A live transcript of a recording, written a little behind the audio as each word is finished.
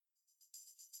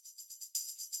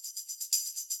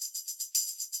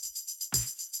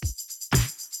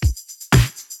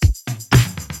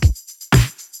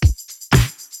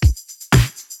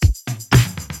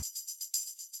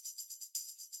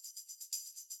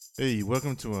Hey,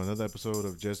 welcome to another episode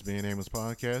of Just Being Amos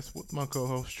podcast with my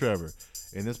co-host Trevor.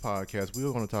 In this podcast, we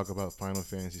are going to talk about Final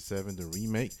Fantasy VII, the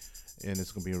remake, and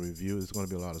it's going to be a review. There's going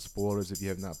to be a lot of spoilers. If you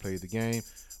have not played the game,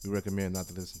 we recommend not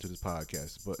to listen to this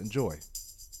podcast, but enjoy.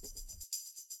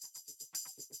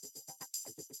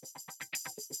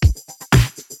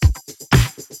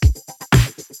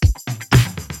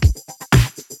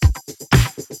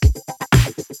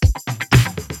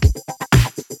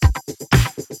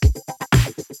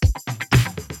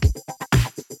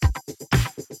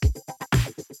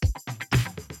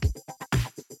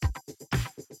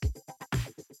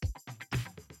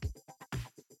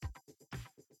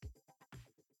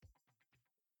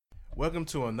 Welcome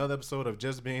to another episode of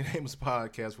Just Being Amos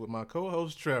podcast with my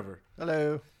co-host Trevor.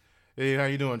 Hello. Hey, how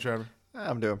you doing, Trevor?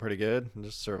 I'm doing pretty good. I'm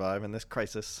just surviving this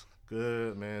crisis.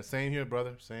 Good, man. Same here,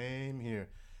 brother. Same here.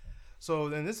 So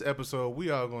in this episode, we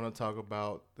are going to talk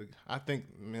about I think,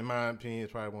 in my opinion,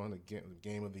 it's probably one of the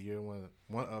game of the year, one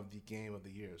of the game of the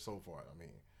year so far. I mean,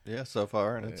 Yeah, so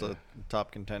far, and it's a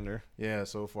top contender. yeah,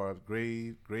 so far,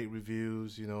 great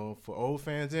reviews, for old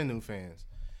fans and new fans.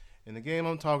 And the game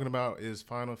I'm talking about is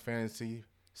Final Fantasy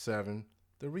VII,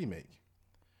 the remake.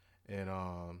 And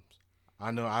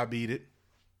I know I beat it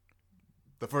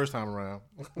the first time around.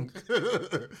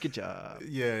 Good job.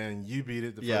 Yeah, and you beat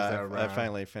it the first Yeah, time I around.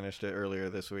 finally finished it earlier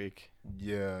this week.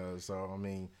 Yeah, so I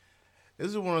mean, this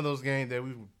is one of those games that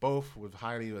we both was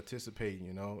highly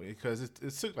anticipating, because it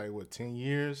took like 10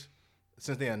 years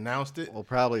since they announced it. Well,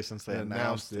 probably since they They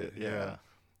announced it. yeah.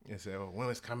 And said, when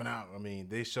it's coming out. I mean,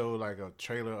 they showed like a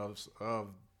trailer of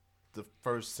the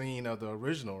first scene of the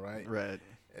original, right? Right.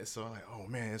 And so I'm like, oh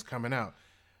man, it's coming out.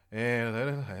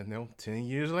 And 10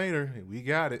 years later, we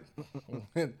got it.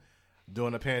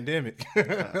 During the pandemic,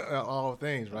 all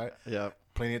things, right? Yep.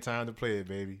 Plenty of time to play it,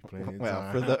 baby. Plenty of Well,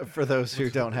 time. for those who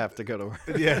don't have to go to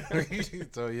work. Yeah.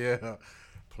 So yeah,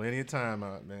 plenty of time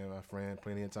out, man, my friend.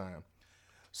 Plenty of time.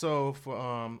 So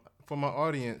for my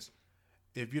audience,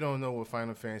 if you don't know what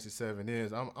Final Fantasy VII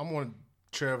is, I'm going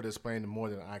Trevor to explain it more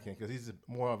than I can, because he's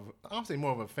more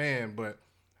of a fan, but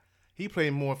he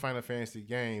played more Final Fantasy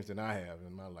games than I have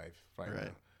in my life right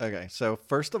Right. now. Okay. So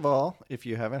first of all, if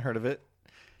you haven't heard of it,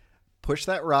 push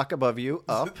that rock above you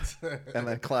up and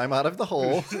then climb out of the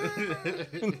hole.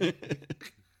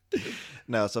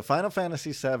 No, so Final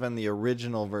Fantasy VII, the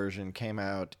original version, came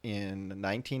out in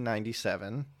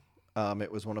 1997.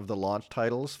 It was one of the launch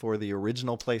titles for the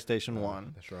original PlayStation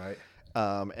 1. That's right.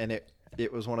 And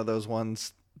it was one of those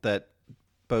ones that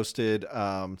boasted.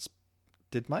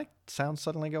 Did my sound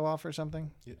suddenly go off or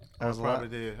something? Yeah, I was probably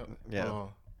did. Yeah.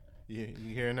 You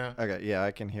hear now? Okay, yeah,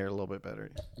 I can hear a little bit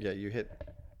better. Yeah, you hit.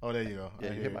 Oh, there you go. Yeah, I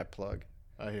you hear hit it. my plug.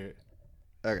 I hear it.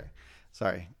 Okay,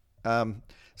 sorry.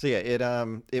 So yeah,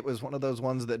 it was one of those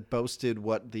ones that boasted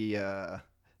what the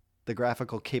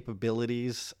graphical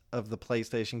capabilities of the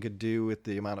PlayStation could do with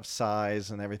the amount of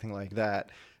size and everything like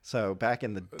that. So back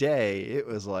in the day, it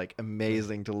was like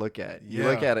amazing to look at. You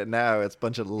look Yeah. at it now, it's a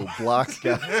bunch of little blocks.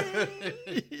 I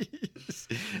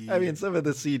mean, some of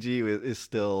the CG is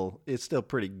still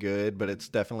pretty good, but it's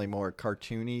definitely more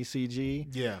cartoony CG.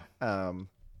 Yeah.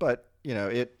 But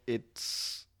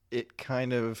it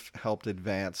kind of helped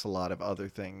advance a lot of other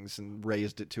things and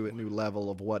raised it to a new level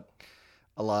of what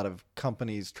a lot of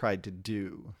companies tried to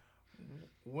do.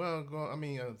 Well,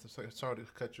 sorry to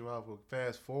cut you off, but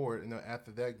fast forward,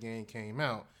 after that game came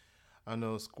out, I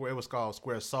know it was called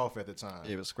SquareSoft at the time.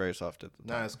 It was Squaresoft at the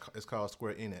Now time. it's called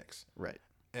Square Enix. Right.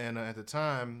 And at the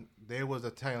time, there was a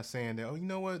time saying that, oh, you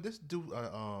know what, let's do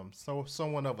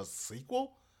somewhat of a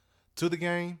sequel to the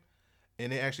game,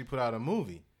 and they actually put out a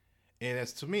movie. And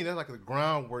to me, that's like the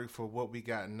groundwork for what we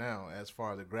got now as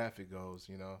far as the graphic goes,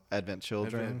 Advent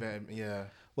Children. Yeah.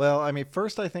 Well, I mean,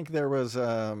 first I think there was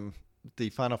the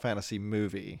Final Fantasy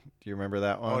movie. Do you remember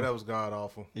that one? Oh, that was god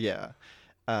awful. Yeah.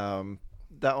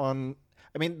 That one,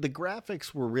 I mean, the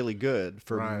graphics were really good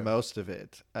for Right. most of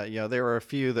it. There were a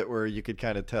few that were, you could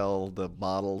kind of tell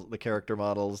the character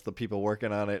models, the people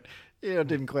working on it,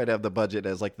 didn't quite have the budget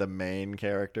as like the main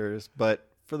characters. But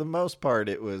for the most part,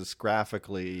 it was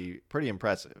graphically pretty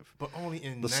impressive. But only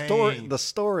in The name.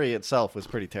 story itself was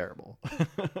pretty terrible.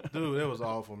 Dude, it was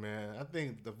awful, man. I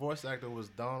think the voice actor was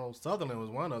Donald Sutherland, was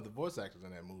one of the voice actors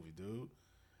in that movie, dude.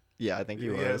 Yeah, I think he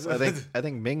Yeah. was. I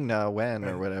think Ming Na Wen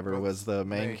or whatever was the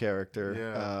main character.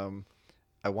 Yeah.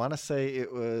 I want to say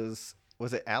it was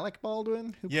it Alec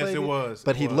Baldwin who Yes, played it was.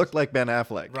 But It he was. looked like Ben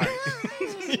Affleck. Right.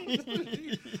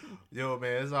 Yo,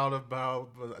 man, it's all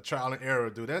about trial and error,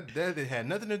 dude. That had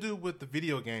nothing to do with the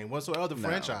video game whatsoever, the No.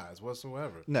 franchise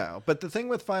whatsoever. No, but the thing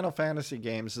with Final Fantasy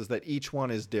games is that each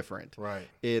one is different. Right.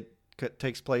 It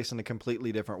takes place in a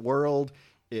completely different world.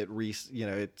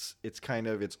 it's kind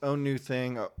of its own new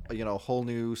thing, a whole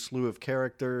new slew of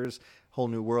characters, whole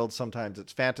new world. Sometimes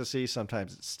it's fantasy,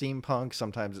 sometimes it's steampunk,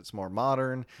 sometimes it's more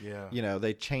modern. Yeah.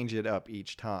 They change it up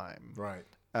each time. Right.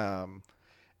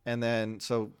 And then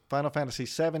so Final Fantasy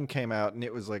VII came out, and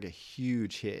it was like a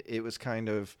huge hit. It was kind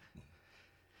of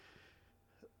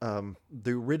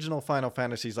the original Final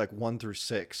Fantasies, like 1 through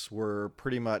 6, were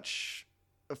pretty much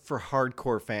for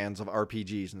hardcore fans of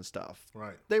RPGs and stuff.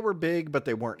 Right. They were big, but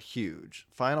they weren't huge.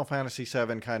 Final Fantasy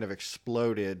VII kind of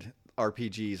exploded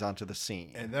RPGs onto the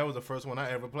scene. And that was the first one I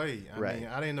ever played. I Right. mean,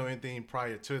 I didn't know anything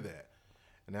prior to that.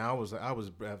 And I was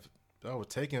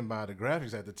taken by the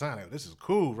graphics at the time. Like, this is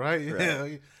cool, right? Yeah.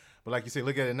 But like you say,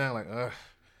 look at it now, like,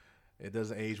 it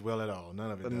doesn't age well at all. None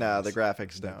of it does. No, the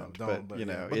graphics don't. But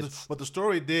but the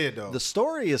story did, though. The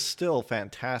story is still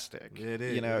fantastic. It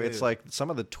is. It's like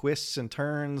some of the twists and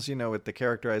turns, with the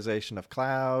characterization of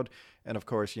Cloud, and of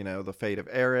course, the fate of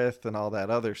Aerith and all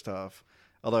that other stuff.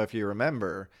 Although, if you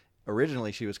remember,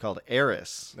 originally she was called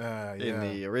Aeris in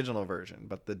the original version,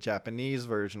 but the Japanese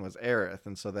version was Aerith,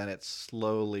 and so then it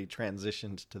slowly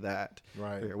transitioned to that,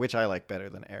 right? Which I like better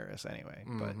than Aeris anyway.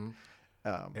 But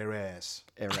Aeris.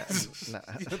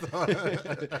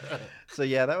 So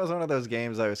yeah, that was one of those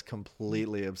games I was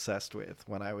completely obsessed with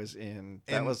when I was in.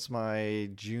 That was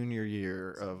my junior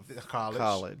year of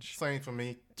college. Same for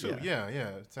me too.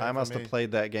 Yeah. I must have played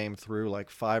that game through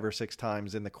like 5 or 6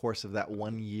 times in the course of that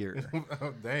 1 year.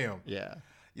 Damn. Yeah.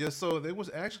 Yeah. So there was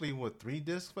actually 3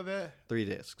 discs for that? 3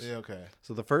 discs. Yeah. Okay.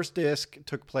 So the first disc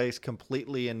took place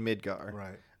completely in Midgar,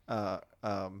 right?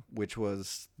 Which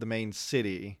was the main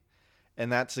city. And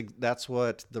that's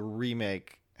what the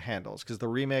remake handles, because the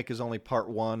remake is only part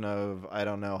 1 of I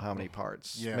don't know how many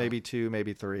parts, maybe 2,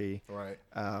 maybe 3. Right.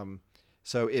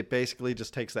 So it basically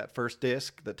just takes that first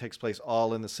disc that takes place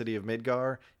all in the city of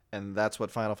Midgar, and that's what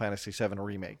Final Fantasy VII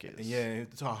Remake is. Yeah,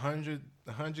 it's 100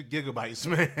 gigabytes,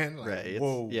 man. Like, right.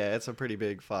 Whoa. It's a pretty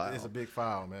big file. It's a big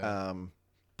file, man.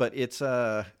 But it's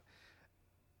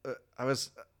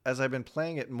as I've been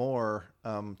playing it more,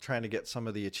 trying to get some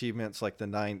of the achievements, like the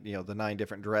 9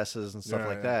 different dresses and stuff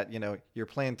like that. You're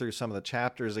playing through some of the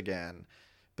chapters again,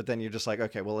 but then you're just like,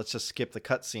 okay, well, let's just skip the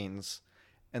cutscenes,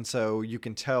 and so you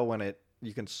can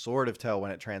sort of tell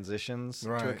when it transitions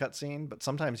to a cutscene, but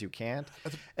sometimes you can't.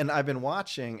 And I've been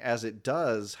watching as it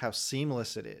does how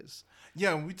seamless it is.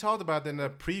 Yeah, we talked about that in the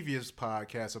previous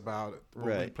podcast about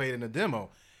when we played in the demo.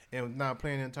 And not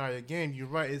playing the entire game, you're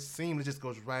right. It seems it just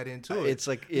goes right into it. It's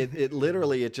like it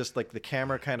literally, it just like the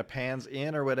camera kind of pans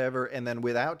in or whatever, and then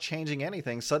without changing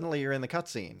anything, suddenly you're in the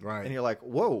cutscene, right? And you're like,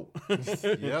 whoa,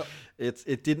 yep.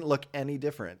 It didn't look any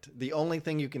different. The only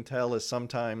thing you can tell is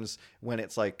sometimes when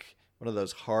it's like one of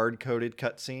those hard-coded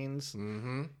cutscenes,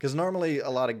 because normally a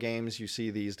lot of games you see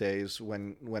these days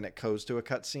when it goes to a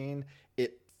cutscene,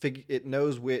 it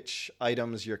knows which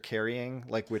items you're carrying,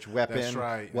 like which weapon,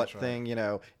 what thing,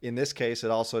 In this case, it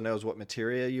also knows what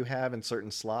materia you have in certain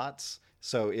slots.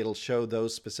 So it'll show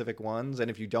those specific ones. And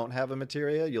if you don't have a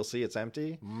materia, you'll see it's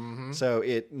empty. So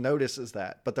it notices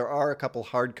that. But there are a couple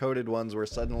hard-coded ones where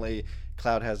suddenly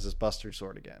Cloud has this Buster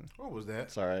Sword again. What was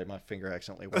that? Sorry, my finger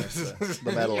accidentally went to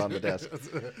the metal on the desk.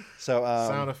 So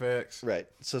sound effects. Right.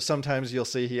 So sometimes you'll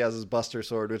see he has his Buster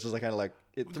Sword, which is kind of like,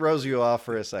 it throws you off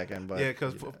for a second. But yeah,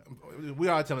 because we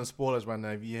are telling spoilers right now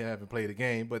if you haven't played the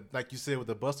game. But like you said with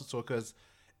the Buster Sword, because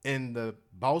in the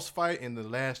boss fight in the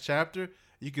last chapter,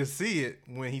 you can see it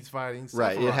when he's fighting Sephiroth.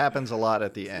 Right, it happens a lot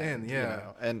at the end.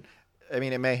 Yeah. And I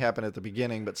mean, it may happen at the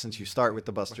beginning, but since you start with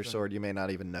the Buster Sword, you may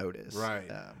not even notice. Right.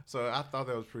 So I thought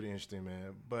that was pretty interesting,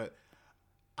 man. But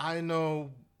I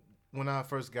know when I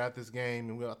first got this game,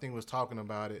 and I think we was talking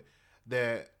about it,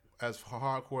 that as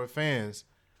hardcore fans,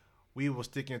 we were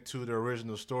sticking to the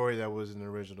original story that was in the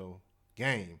original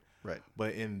game. Right.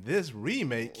 But in this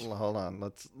remake, well, hold on.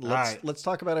 Let's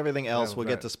talk about everything else. We'll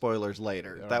get to spoilers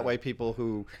later. That way, people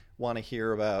who want to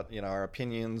hear about our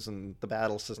opinions and the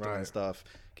battle system and stuff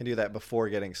can do that before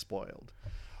getting spoiled.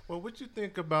 Well, what you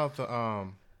think about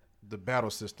the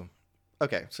battle system?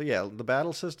 Okay, so yeah, the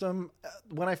battle system.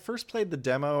 When I first played the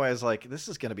demo, I was like, "This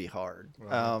is going to be hard."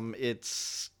 Right.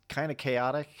 It's kind of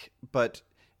chaotic, but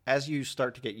as you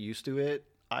start to get used to it,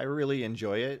 I really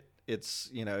enjoy it. It's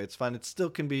it's fun. It still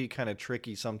can be kind of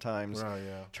tricky sometimes,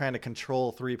 trying to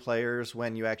control 3 players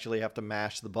when you actually have to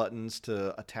mash the buttons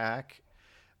to attack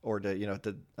or to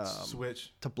to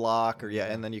switch to block, or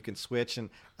and then you can switch. And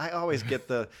I always get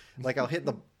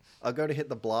I'll go to hit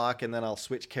the block and then I'll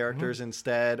switch characters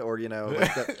instead, or I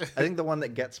think the one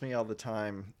that gets me all the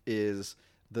time is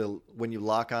when you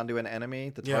lock onto an enemy,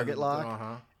 the target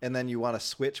lock, and then you want to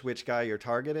switch which guy you're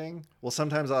targeting. Well,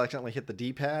 sometimes I'll accidentally hit the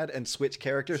D-pad and switch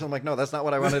characters. I'm like, no, that's not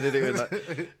what I wanted to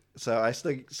do. So I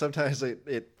still sometimes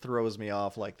it throws me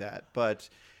off like that, but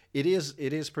it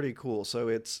is pretty cool. So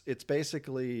it's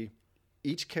basically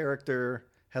each character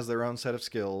has their own set of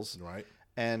skills, right?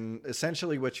 And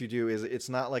essentially what you do is it's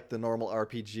not like the normal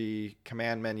RPG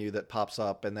command menu that pops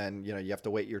up and then, you have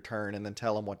to wait your turn and then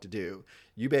tell them what to do.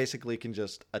 You basically can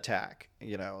just attack,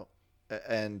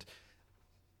 and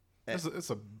it's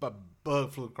a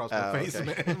bug flew across my face, okay.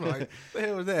 Man. I'm like, the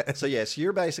hell was that? So yes,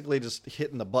 you're basically just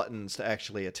hitting the buttons to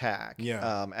actually attack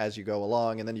as you go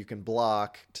along, and then you can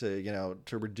block to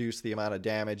reduce the amount of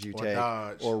damage you take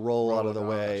dodge, or roll out of the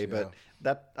way. But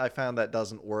that I found that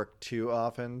doesn't work too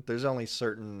often. There's only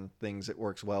certain things it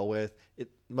works well with.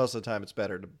 Most of the time it's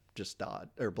better to just dodge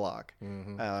or block.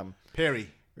 Mm-hmm. Parry.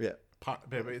 Yeah.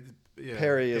 Yeah.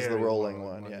 Parry is the rolling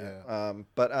one.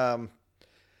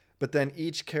 But then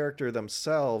each character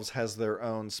themselves has their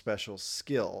own special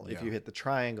skill if you hit the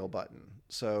triangle button.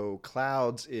 So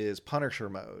Cloud's is Punisher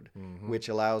mode, which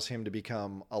allows him to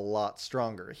become a lot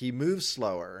stronger. He moves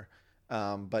slower,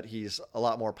 but he's a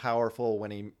lot more powerful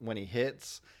when he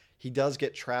hits. He does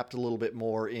get trapped a little bit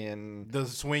more in the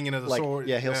swinging of the sword.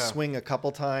 Yeah, he'll swing a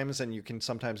couple times, and you can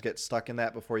sometimes get stuck in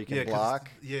that before you can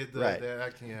block.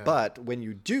 But when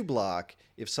you do block,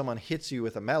 if someone hits you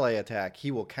with a melee attack, he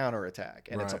will counterattack,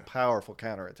 and it's a powerful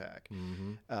counterattack.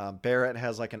 Barrett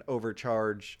has like an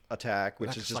overcharge attack,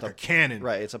 which is just like a cannon.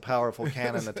 Right, it's a powerful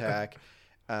cannon attack.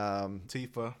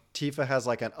 Tifa has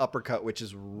like an uppercut, which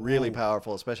is really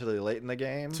powerful, especially late in the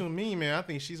game. To me, man, I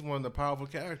think she's one of the powerful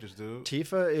characters, dude.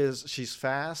 Tifa she's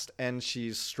fast and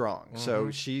she's strong,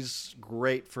 so she's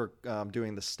great for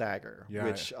doing the stagger,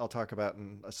 which I'll talk about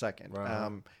in a second.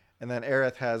 And then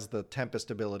Aerith has the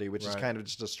Tempest ability, which is kind of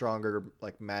just a stronger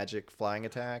like magic flying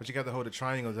attack. But you got to hold the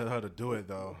triangle to how to do it,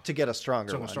 though. To get a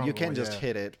stronger one. You can just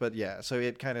hit it, but so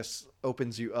it kind of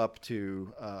opens you up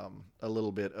to a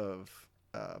little bit of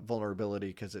vulnerability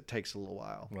because it takes a little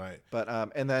while. Right. But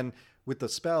and then with the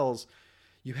spells,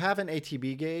 you have an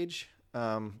ATB gauge,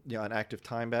 an active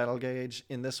time battle gauge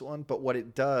in this one. But what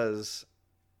it does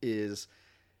is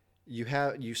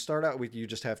you start out with you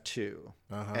just have 2,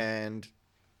 and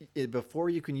before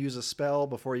you can use a spell,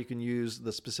 before you can use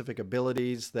the specific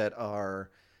abilities that are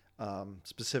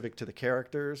specific to the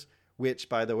characters, which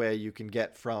by the way you can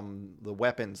get from the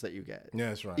weapons that you get. Yeah,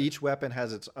 that's right. Each weapon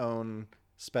has its own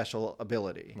special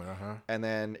ability, and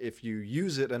then if you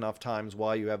use it enough times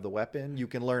while you have the weapon, you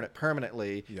can learn it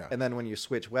permanently, and then when you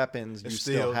switch weapons, you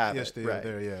still have it.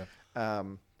 There,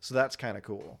 so that's kind of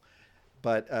cool,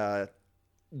 but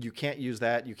you can't use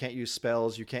that. You can't use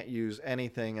spells. You can't use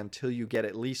anything until you get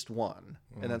at least 1,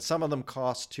 and then some of them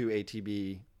cost 2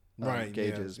 ATB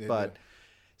gauges,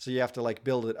 so you have to like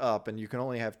build it up, and you can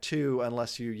only have 2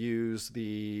 unless you use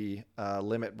the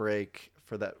limit break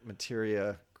for that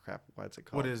materia. Crap, what's it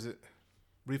called? What is it?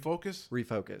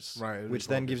 Refocus. Right. Which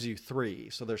then gives you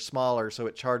 3. So they're smaller, so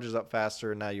it charges up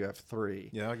faster, and now you have 3.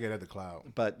 Yeah, I'll get at the Cloud.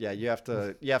 But yeah, you have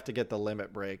to get the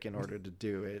limit break in order to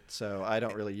do it. So I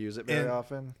don't really use it very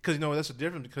often. Because that's the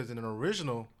difference. Because in an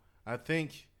original, I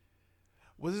think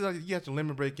was it like you have to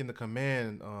limit break in the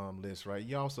command list, right?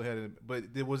 You also had it, but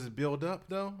was it build up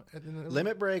though?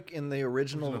 Limit break in the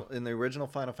original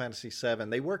Final Fantasy VII,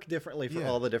 they work differently for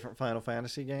all the different Final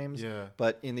Fantasy games. Yeah.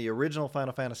 But in the original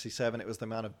Final Fantasy VII, it was the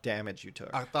amount of damage you took.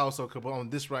 I thought so, but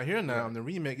on this right here now, on the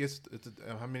remake, it's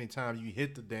how many times you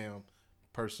hit the damn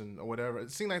person or whatever.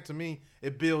 It seemed like to me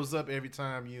it builds up every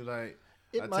time you like.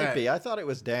 It might be. I thought it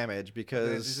was damage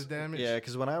because is it damage? Yeah,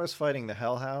 because when I was fighting the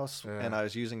Hell House and I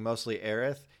was using mostly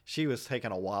Aerith, she was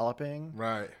taking a walloping.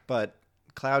 Right. But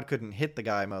Cloud couldn't hit the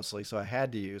guy mostly, so I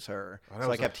had to use her.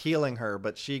 So I kept healing her,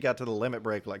 but she got to the limit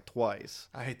break like twice.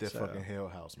 I hate that fucking Hell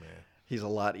House, man. He's a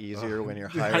lot easier when you're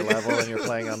higher level and you're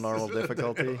playing on normal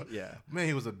difficulty. Yeah. Man,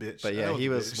 he was a bitch. But yeah, he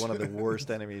was one of the worst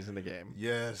enemies in the game.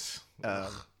 Yes.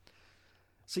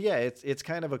 So yeah, it's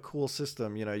kind of a cool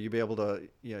system. You be able to,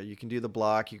 you can do the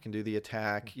block, you can do the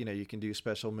attack, you can do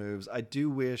special moves. I do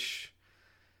wish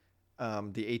the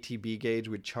ATB gauge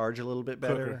would charge a little bit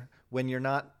better when you're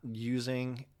not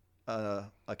using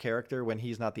a character, when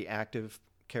he's not the active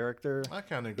character. I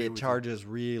kind of agree. It charges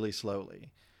really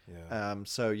slowly. Yeah.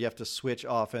 So you have to switch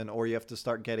often, or you have to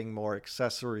start getting more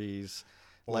accessories.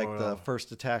 Like the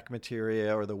first attack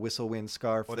materia or the whistle wind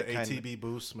scarf. Or the ATB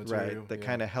boost material. Right, that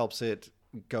kind of helps it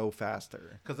go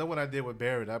faster. Because that's what I did with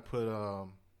Barrett. I put an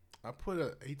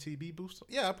ATB boost.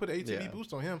 Yeah, I put an ATB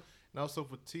boost on him, And also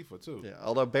for Tifa too. Yeah.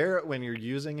 Although Barrett, when you're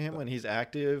using him, when he's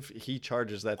active, he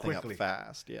charges that thing Quickly. up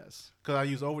fast. Yes. Because I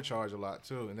use overcharge a lot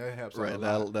too, and that helps. Right. Out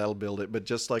a lot. That'll build it. But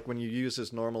just like when you use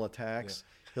his normal attacks,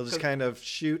 he'll just kind of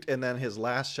shoot, and then his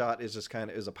last shot is just kind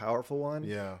of is a powerful one.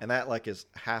 Yeah. And that like is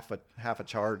half a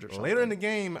charge or something. Later in the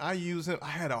game, I use him. I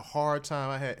had a hard time.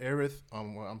 I had Aerith. Well,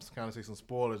 I'm kind of saying some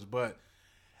spoilers, but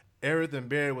Aerith and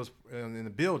Barrett was in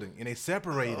the building, and they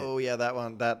separated. Oh yeah, that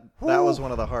one that was one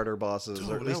of the harder bosses, Dude,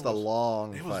 or at least that a was-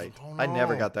 long it was fight. long. I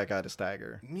never got that guy to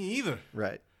stagger. Me either.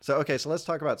 Right. So okay, so let's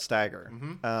talk about stagger.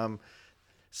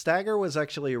 Stagger was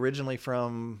actually originally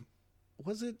from,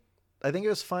 was it? I think it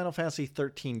was Final Fantasy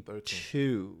 13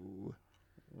 2.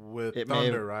 With It may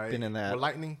Thunder, have right? been in that. With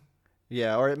Lightning.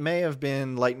 Yeah, or it may have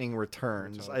been Lightning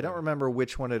Returns. I don't Okay. remember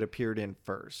which one it appeared in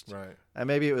first. Right.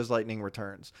 Maybe it was Lightning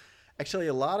Returns. Actually,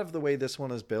 a lot of the way this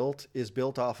one is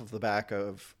built off of the back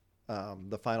of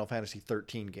the Final Fantasy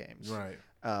 13 games. Right.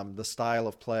 The style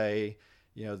of play,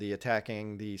 you know, the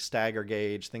attacking, the stagger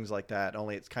gauge, things like that.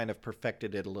 Only it's kind of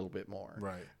perfected it a little bit more.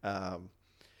 Right.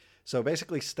 So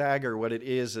basically, stagger, what it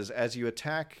is as you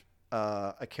attack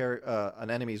an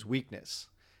enemy's weakness,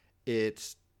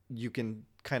 you can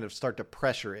kind of start to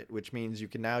pressure it, which means you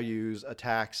can now use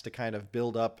attacks to kind of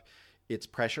build up its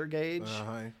pressure gauge.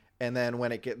 And then when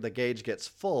the gauge gets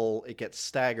full, it gets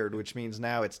staggered, which means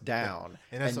now it's down.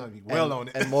 And that's on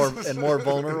it. And more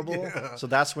vulnerable. Yeah. So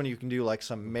that's when you can do like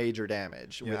some major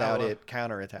damage without I it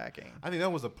counterattacking. think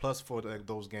that was a plus for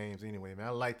those games anyway, man.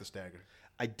 I like the stagger.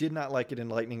 I did not like it in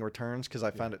Lightning Returns because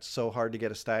I found it so hard to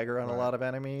get a stagger on a lot of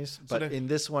enemies. But in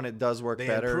this one, it does work They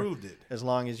better. improved it. As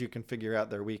long as you can figure out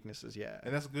their weaknesses, yeah.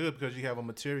 And that's good because you have a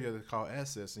material that's called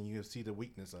assets and you can see the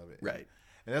weakness of it. Right.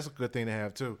 And that's a good thing to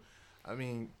have too. I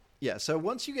mean, Yeah, so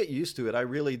once you get used to it, I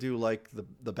really do like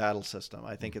the battle system.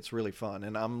 I think it's really fun.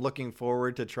 And I'm looking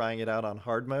forward to trying it out on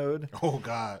hard mode. oh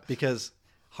God. Because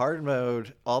hard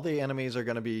mode, all the enemies are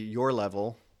going to be your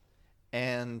level.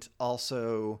 And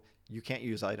also, you can't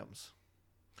use items.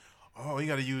 Oh, you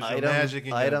got to use your magic and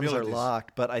your items are abilities.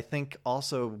 locked, but I think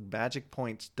also magic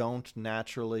points don't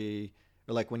naturally,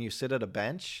 or like when you sit at a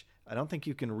bench, I don't think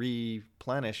you can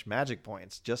replenish magic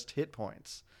points, just hit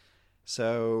points.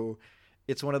 So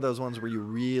it's one of those ones where you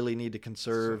really need to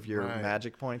conserve your Right.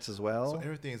 magic points as well. So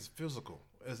everything is physical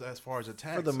as far as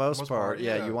attacks. For the most part,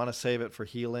 yeah, you want to save it for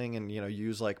healing and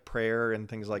use like prayer and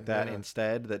things like that Yeah.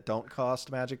 instead that don't cost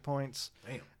magic points.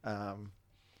 Damn.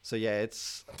 So yeah,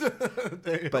 it's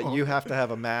Damn. but you have to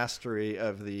have a mastery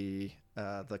of the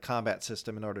combat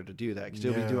system in order to do that because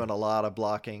you'll be doing a lot of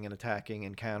blocking and attacking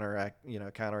and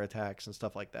counterattacks and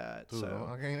stuff like that. Dude, So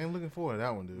I'm looking forward to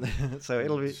that one, dude. so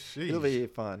it'll Sheesh. be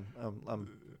fun.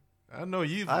 I know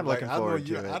you. I'm looking forward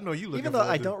to it. I know you. Looking Even though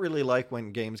forward I to don't really like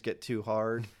when games get too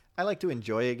hard. I like to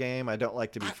enjoy a game. I don't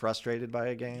like to be frustrated by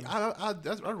a game. I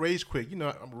rage quit.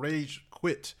 I rage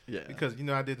quit. Yeah. Because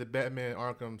I did the Batman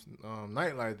Arkham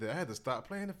Knight like that. I had to stop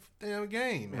playing the damn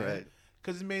game, man. Right.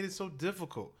 Because it made it so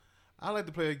difficult. I like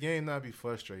to play a game, not be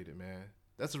frustrated, man.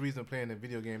 That's the reason I'm playing the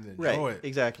video game to enjoy Right, it.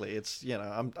 exactly. It's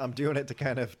I'm doing it to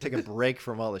kind of take a break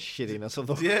from all the shittiness of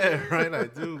the Yeah, right. I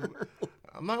do.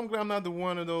 I'm glad I'm not the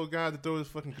one of those guys that throw his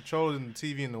fucking controller and the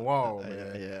TV in the wall,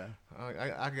 man. yeah.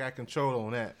 I got control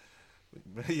on that.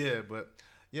 But yeah,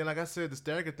 like I said, the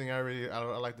stagger thing, I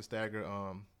like the stagger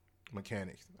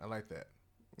mechanics. I like that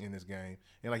in this game.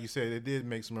 And like you said, they did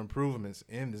make some improvements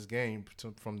in this game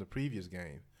from the previous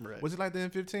game. Right. Was it like that in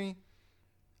 15?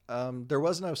 There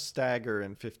was no stagger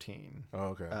in 15. Oh,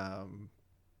 okay.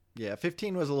 Yeah,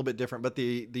 15 was a little bit different, but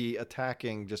the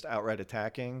attacking, just outright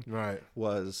attacking, right.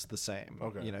 was the same.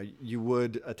 Okay. You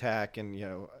would attack, and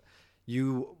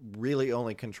you really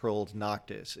only controlled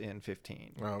Noctis in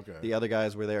 15. Oh, okay. The other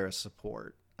guys were there as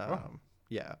support.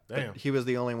 Yeah, Damn. but he was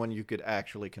the only one you could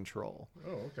actually control.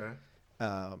 Oh,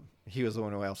 okay. He was the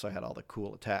one who also had all the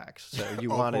cool attacks, so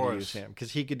you Of wanted to course. use him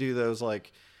because he could do those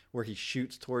like where he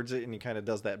shoots towards it and he kind of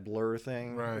does that blur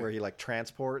thing Right. where he like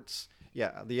transports.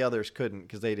 Yeah, the others couldn't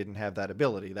because they didn't have that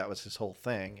ability. That was his whole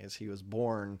thing. Is he was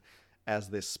born as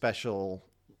this special,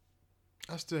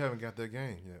 I still haven't got that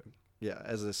game yet. yeah,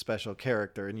 as a special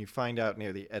character, and you find out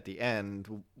at the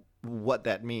end what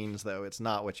that means. Though it's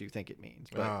not what you think it means.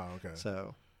 But, okay.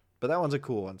 So, but that one's a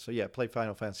cool one. So yeah, play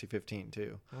Final Fantasy 15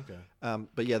 too. Okay.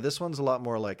 But yeah, this one's a lot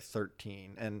more like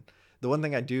 13. And the one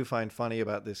thing I do find funny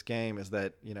about this game is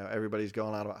that, everybody's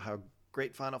going on about how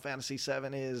great Final Fantasy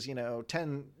 7 is,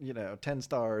 10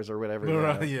 stars or whatever,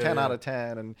 Right, yeah, 10 yeah. out of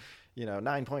 10 and,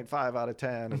 9.5 out of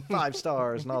 10 and 5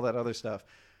 stars and all that other stuff.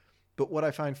 But what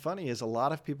I find funny is a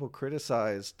lot of people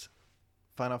criticized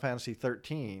Final Fantasy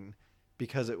 13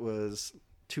 because it was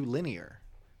too linear.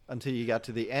 until you got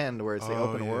to the end where it's the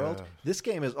open world. This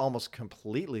game is almost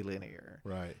completely linear.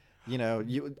 Right. You know,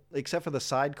 you except for the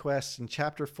side quests, and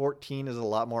chapter 14 is a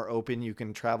lot more open. You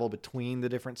can travel between the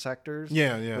different sectors.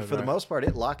 Yeah. But for the most part,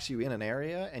 it locks you in an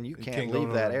area, and you can't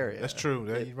leave that area. That's true.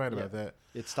 You're right about that.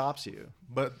 It stops you.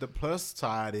 But the plus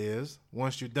side is,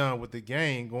 once you're done with the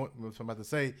game, what I'm about to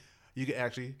say, you can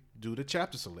actually do the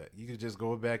chapter select. You can just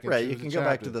go back and you can go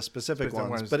back to the specific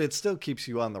ones, but it still keeps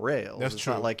you on the rails. That's it's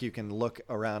true. Not like you can look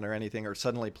around or anything, or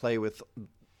suddenly play with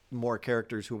more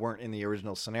characters who weren't in the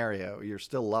original scenario. You're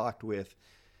still locked with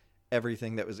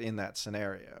everything that was in that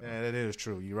scenario. Yeah, that is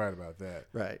true. You're right about that.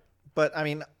 Right. But I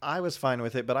mean, I was fine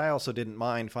with it, but I also didn't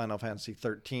mind Final Fantasy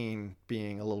 13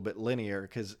 being a little bit linear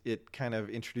because it kind of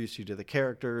introduced you to the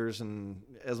characters and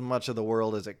as much of the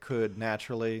world as it could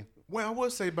naturally. Well, I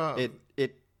would say about it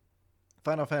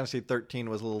Final Fantasy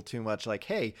 13 was a little too much like,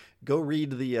 hey, go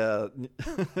read the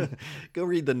go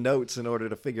read the notes in order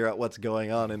to figure out what's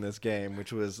going on in this game,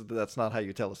 that's not how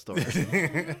you tell a story.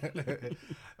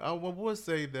 I would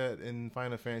say that in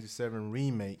Final Fantasy VII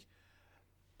Remake,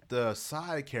 the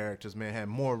side characters, man, had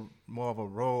more of a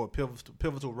role, a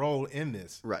pivotal role in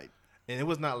this. Right. And it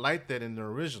was not like that in the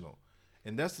original.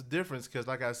 And that's the difference because,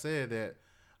 like I said, that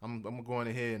I'm going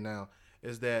ahead now,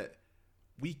 is that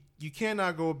you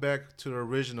cannot go back to the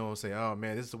original and say, oh,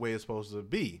 man, this is the way it's supposed to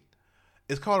be.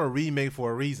 It's called a remake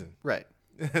for a reason. Right.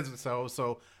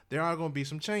 So there are going to be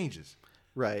some changes.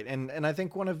 Right. And I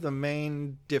think one of the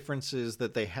main differences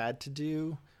that they had to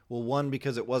do, well, one,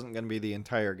 because it wasn't going to be the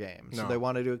entire game. So they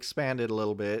wanted to expand it a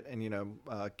little bit and,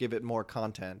 give it more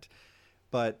content.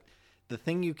 But the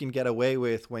thing you can get away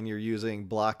with when you're using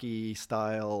blocky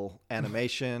style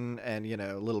animation and,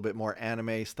 a little bit more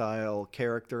anime style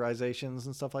characterizations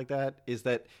and stuff like that is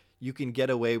that you can get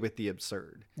away with the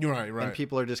absurd. You're right. And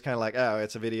people are just kind of like, oh,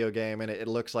 it's a video game and it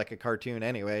looks like a cartoon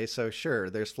anyway. So sure,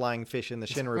 there's flying fish in the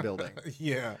Shinra building.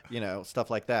 Yeah. Stuff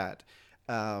like that.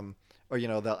 Or,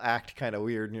 they'll act kind of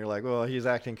weird and you're like, well, he's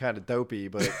acting kind of dopey,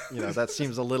 but, that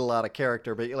seems a little out of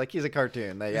character. But, he's a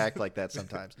cartoon. They act like that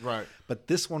sometimes. Right. But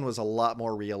this one was a lot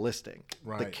more realistic.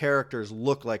 Right. The characters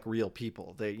look like real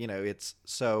people. They, it's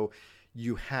so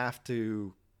you have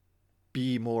to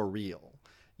be more real.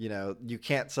 You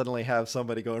can't suddenly have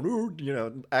somebody going,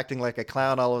 ooh, acting like a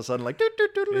clown all of a sudden, like,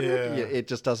 it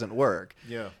just doesn't work.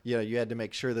 Yeah. You had to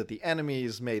make sure that the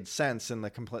enemies made sense in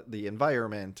the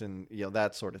environment and,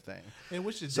 that sort of thing. And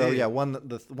which is one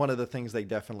of the things they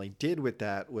definitely did with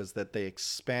that was that they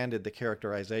expanded the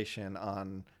characterization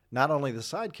on not only the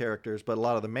side characters, but a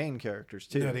lot of the main characters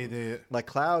too. Yeah, they did. Like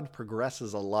Cloud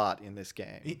progresses a lot in this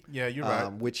game. Yeah, you're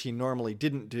right. Which he normally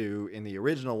didn't do in the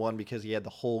original one because he had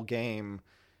the whole game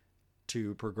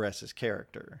to progress his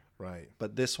character. Right.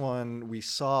 But this one, we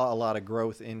saw a lot of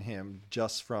growth in him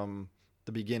just from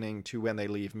the beginning to when they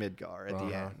leave Midgar at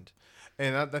the end.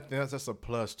 And I think that's a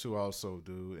plus too also,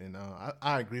 dude. And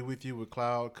I agree with you with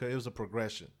Cloud because it was a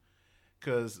progression.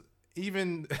 Because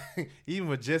even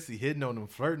with Jessie hitting on him,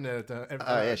 flirting at the time.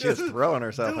 Yeah, she was throwing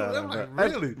herself dude, at him. I'm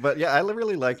like, really? I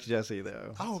really liked Jessie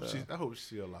though. I hope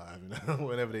she's alive,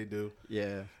 whenever they do.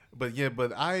 Yeah. But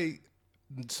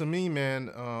to me, man,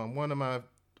 one of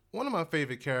my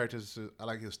favorite characters I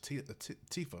like is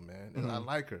Tifa, man. Mm-hmm. I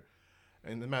like her.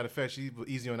 And as a matter of fact, she's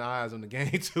easy on the eyes on the game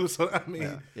too. So I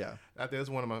mean, yeah. I think it's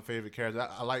one of my favorite characters.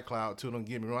 I like Cloud too. Don't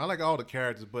get me wrong. I like all the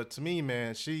characters, but to me,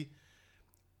 man, she's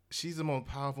the most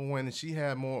powerful one, and she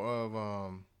had more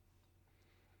of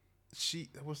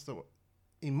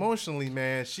emotionally,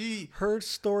 man. Her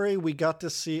story, we got to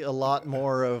see a lot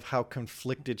more of how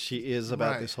conflicted she is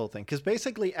about this whole thing. Because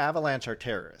basically, Avalanche are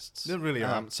terrorists. They really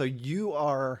are. So you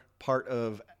are part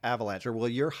of Avalanche, or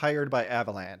you're hired by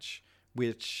Avalanche,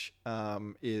 which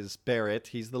is Barrett.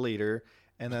 He's the leader.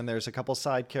 And then there's a couple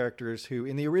side characters who,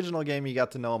 in the original game, you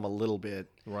got to know them a little bit.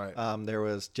 Right. There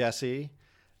was Jessie,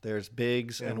 there's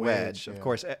Biggs, and Wedge. Yeah. Of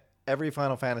course, every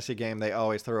Final Fantasy game, they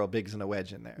always throw a Biggs and a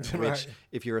Wedge in there. Which,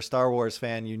 if you're a Star Wars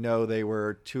fan, they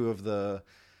were two of the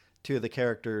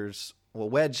characters. Well,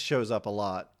 Wedge shows up a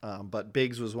lot, but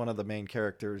Biggs was one of the main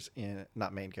characters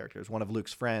one of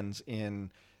Luke's friends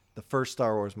in the first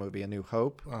Star Wars movie, A New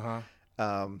Hope.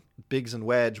 Biggs and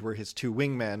Wedge were his two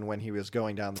wingmen when he was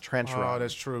going down the trench run. Oh,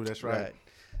 that's true. That's right.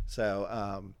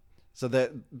 So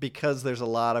that because there's a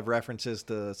lot of references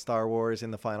to Star Wars in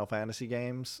the Final Fantasy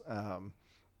games,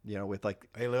 with like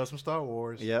they love some Star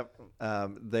Wars. Yep.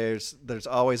 There's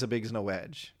always a Biggs and a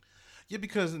Wedge. Yeah,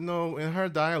 because in her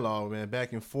dialogue, man,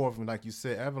 back and forth, and like you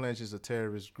said, Avalanche is a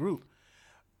terrorist group.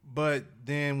 But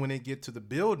then when they get to the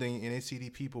building and they see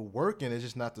these people working, it's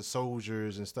just not the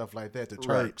soldiers and stuff like that, the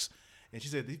Turks. Right. And she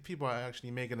said these people are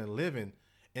actually making a living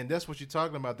And that's what you're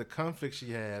talking about, the conflict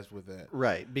she has with that.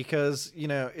 Right, because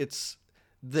it's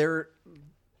their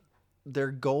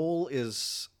goal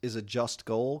is a just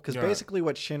goal, because basically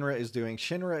what Shinra is doing,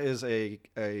 Shinra is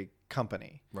a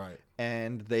company, right,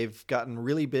 and they've gotten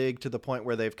really big to the point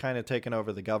where they've kind of taken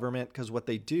over the government, because what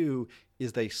they do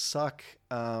is they suck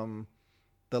the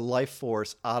life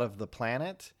force out of the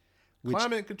planet,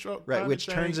 climate control, right, which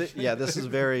turns it, this is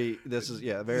very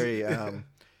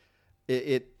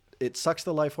it sucks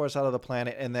the life force out of the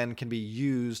planet and then can be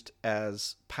used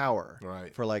as power,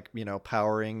 right, for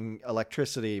powering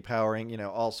electricity, powering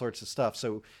all sorts of stuff.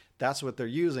 So that's what they're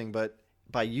using, but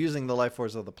by using the life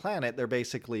force of the planet, they're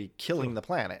basically killing the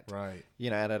planet, right,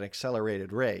 at an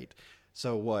accelerated rate.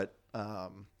 So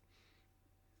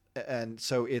and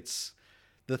so it's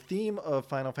the theme of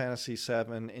Final Fantasy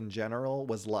VII in general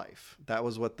was life. That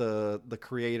was what the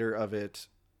creator of it,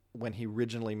 when he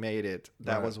originally made it,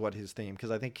 that was what his theme, because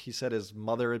I think he said his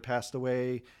mother had passed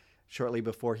away shortly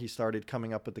before he started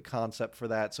coming up with the concept for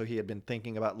that. So he had been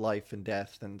thinking about life and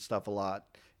death and stuff a lot,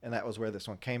 and that was where this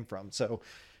one came from. So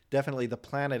definitely the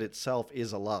planet itself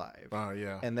is alive. Oh,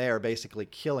 yeah. And they are basically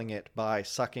killing it by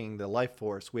sucking the life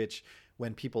force, which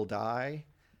when people die,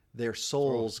 their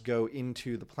souls go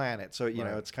into the planet. So,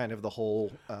 it's kind of the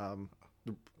whole...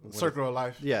 circle of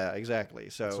life. Yeah, exactly.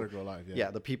 So circle of life.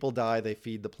 Yeah, the people die, they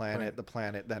feed the planet. Right. The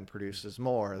planet then produces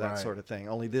more, that sort of thing.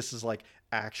 Only this is like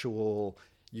actual.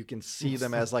 You can see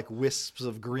them as like wisps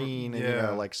of green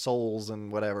and like souls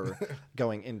and whatever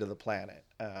going into the planet.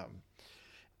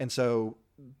 And so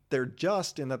they're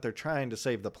just in that they're trying to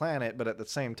save the planet, but at the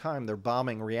same time they're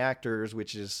bombing reactors,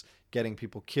 which is getting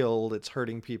people killed, it's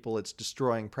hurting people, it's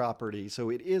destroying property. So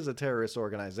it is a terrorist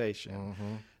organization.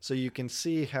 Mm-hmm. So you can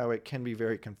see how it can be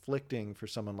very conflicting for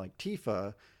someone like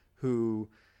Tifa, who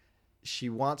she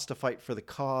wants to fight for the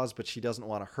cause, but she doesn't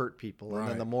want to hurt people. And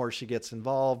then the more she gets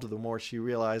involved, the more she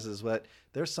realizes that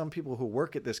there's some people who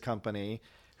work at this company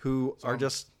who are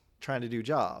just trying to do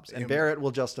jobs. And Barrett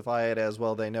will justify it as,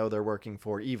 well, they know they're working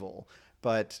for evil.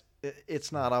 But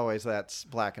it's not always that's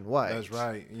black and white. That's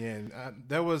right. Yeah, and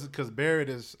that was because Barrett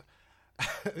is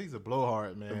he's a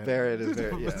blowhard, man. Barrett is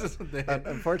very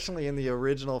unfortunately, in the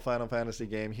original Final Fantasy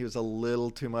game, he was a little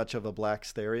too much of a black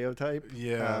stereotype.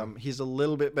 Yeah, he's a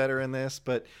little bit better in this,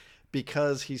 but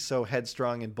because he's so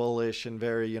headstrong and bullish and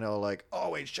very like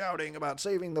always shouting about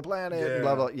saving the planet and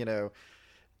blah blah,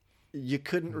 you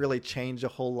couldn't really change a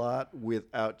whole lot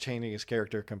without changing his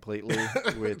character completely,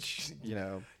 which,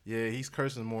 Yeah, he's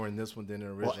cursing more in this one than the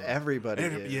original. Well, everybody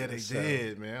did. Yeah, they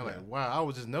did, man. Like, wow, I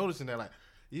was just noticing that, like,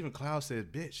 even Cloud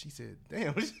said, bitch. She said,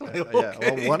 damn. Like,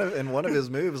 okay. Yeah, well, one of his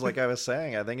moves, like I was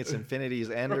saying, I think it's Infinity's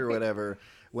End or whatever,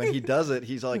 when he does it,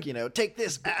 he's like, take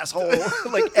this, asshole,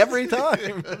 like every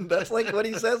time. That's like what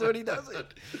he says when he does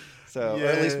it. So, or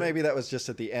at least maybe that was just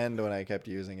at the end when I kept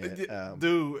using it.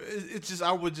 Dude, it's just,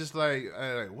 I would just like,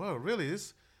 well, really,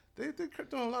 they're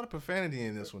doing a lot of profanity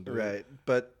in this one, dude. Right.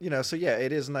 But, so yeah,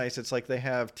 it is nice. It's like they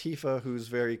have Tifa, who's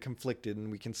very conflicted, and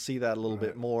we can see that a little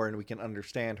bit more, and we can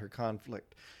understand her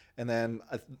conflict. And then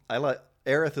I like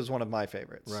Aerith is one of my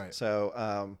favorites. Right.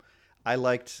 So I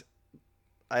liked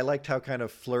how kind of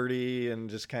flirty and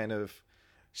just kind of...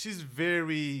 She's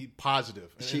very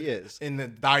positive. She is. In the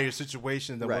dire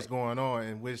situation that was going on,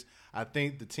 in which I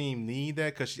think the team need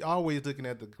that, because she's always looking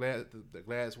at the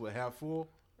glass with half full.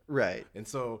 Right. And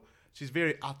so she's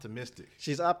very optimistic.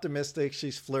 She's optimistic.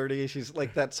 She's flirty. She's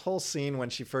like, that whole scene when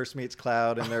she first meets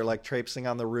Cloud and they're like traipsing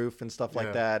on the roof and stuff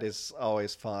like that is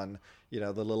always fun.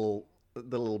 The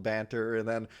little banter. And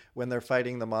then when they're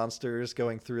fighting the monsters,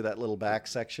 going through that little back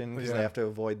section because they have to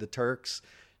avoid the Turks,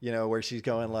 where she's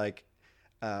going like,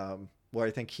 where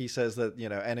I think he says that,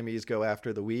 enemies go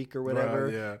after the weak or whatever.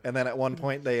 Right, yeah. And then at one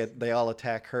point they all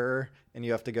attack her and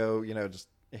you have to go, just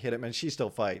hit him, and she still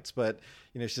fights, but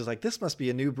she's like, this must be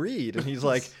a new breed, and he's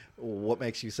like, what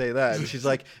makes you say that? And she's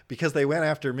like, because they went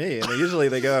after me, and usually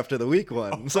they go after the weak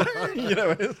ones.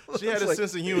 She had a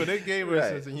sense of humor. They gave her a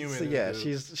sense of humor. So yeah,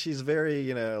 she's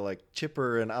very like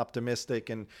chipper and optimistic,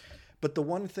 but the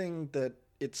one thing that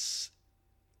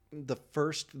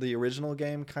the original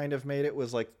game kind of made it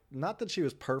was like, not that she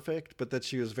was perfect, but that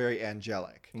she was very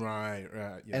angelic. Right.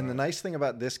 Yeah, and the nice thing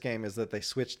about this game is that they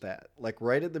switched that. Like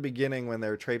right at the beginning when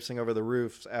they're traipsing over the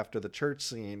roofs after the church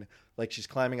scene, like she's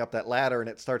climbing up that ladder and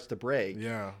it starts to break.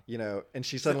 Yeah. And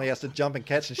she suddenly has to jump and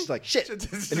catch, and she's like, shit.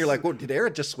 And you're like, well, did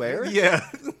Aerith just swear? Yeah.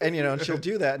 And, and she'll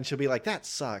do that and she'll be like, that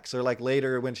sucks. Or like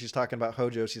later when she's talking about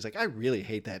Hojo, she's like, I really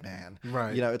hate that man.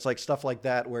 Right. It's like stuff like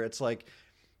that where it's like,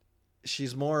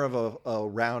 she's more of a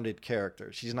rounded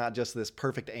character. She's not just this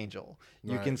perfect angel.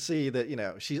 You can see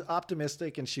that, she's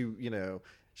optimistic and she,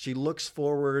 She looks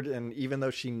forward, and even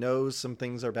though she knows some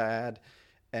things are bad,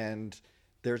 and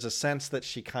there's a sense that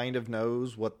she kind of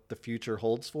knows what the future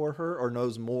holds for her, or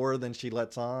knows more than she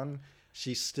lets on,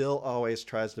 she still always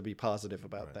tries to be positive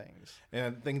about things.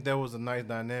 And I think that was a nice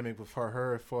dynamic for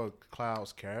her for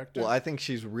Cloud's character. Well, I think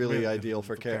she's really ideal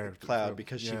for character, Cloud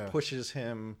because she pushes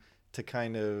him to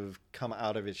kind of come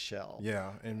out of his shell.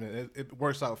 Yeah, and it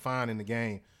works out fine in the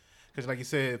game. Because like you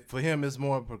said, for him, it's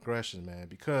more progression, man,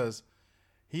 because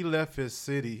he left his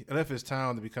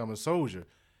town to become a soldier.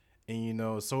 And, you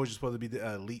know, a soldier's supposed to be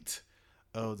the elite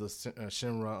of the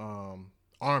Shinra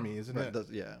army, isn't it?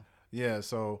 Yeah. Yeah,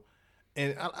 so...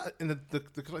 And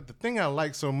the thing I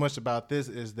like so much about this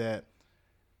is that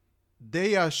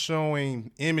they are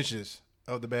showing images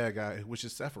of the bad guy, which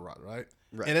is Sephiroth, right?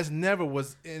 Right. And that's never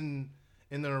was in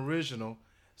the original.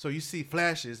 So you see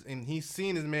flashes, and he's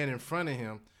seeing his man in front of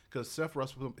him because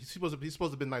Sephiroth he's supposed to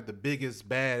have been like the biggest,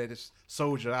 baddest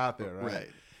soldier out there, right? Right.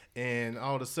 And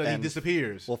all of a sudden he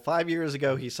disappears. Well, 5 years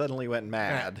ago he suddenly went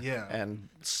mad, and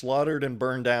slaughtered and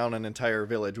burned down an entire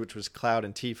village, which was Cloud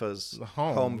and Tifa's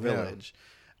home village,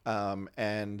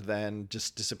 and then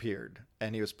just disappeared,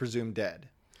 and he was presumed dead.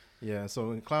 Yeah.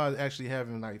 So Cloud actually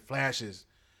having like flashes,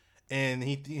 and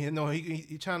he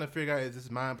trying to figure out, is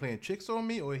this mind playing tricks on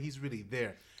me or he's really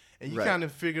there, and you kind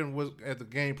of figure as the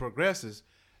game progresses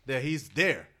that he's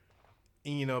there.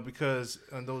 You know, because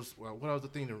on those, what was the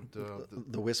thing?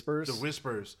 The whispers? The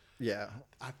whispers. Yeah.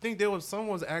 I think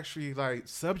someone's actually like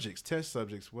test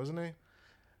subjects, wasn't they?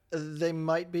 They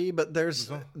might be, but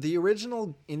there's in the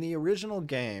original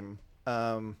game,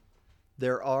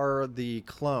 there are the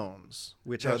clones,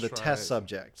 which are the test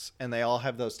subjects, and they all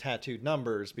have those tattooed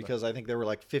numbers because I think there were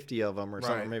like 50 of them or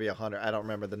something, maybe 100. I don't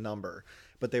remember the number,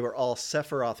 but they were all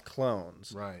Sephiroth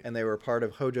clones, and they were part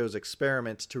of Hojo's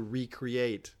experiments to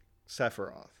recreate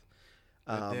Sephiroth.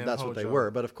 That's what they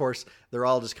were. But of course, they're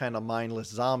all just kind of mindless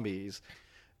zombies,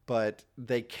 but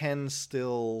they can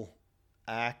still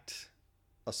act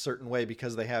a certain way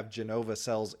because they have Genova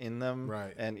cells in them.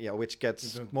 Right. And, which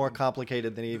gets more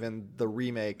complicated than even the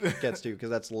remake gets to, because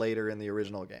that's later in the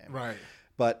original game. Right.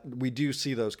 But we do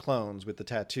see those clones with the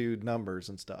tattooed numbers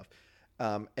and stuff.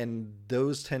 And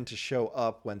those tend to show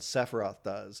up when Sephiroth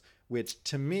does, which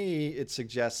to me, it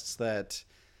suggests that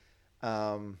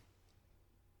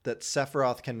that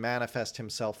Sephiroth can manifest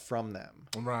himself from them.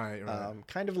 Right.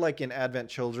 Kind of like in Advent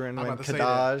Children when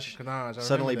Kadaj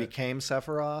suddenly became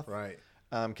Sephiroth. Right.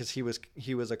 Because he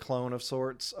was a clone of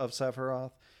sorts of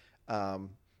Sephiroth.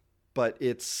 But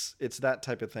it's that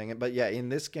type of thing. But yeah, in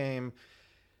this game,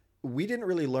 we didn't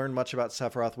really learn much about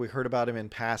Sephiroth. We heard about him in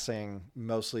passing,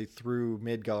 mostly through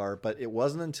Midgar, but it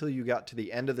wasn't until you got to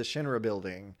the end of the Shinra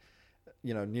building,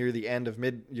 near the end of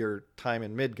your time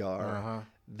in Midgar,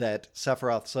 that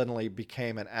Sephiroth suddenly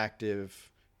became an active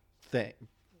thing,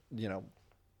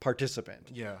 participant.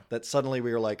 Yeah. That suddenly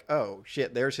we were like, oh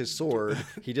shit, there's his sword.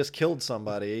 He just killed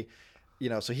somebody.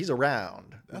 So he's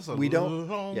around. That's a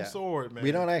long sword, man.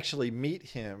 We don't actually meet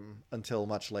him until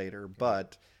much later,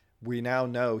 but we now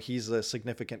know he's a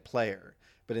significant player.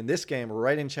 But in this game,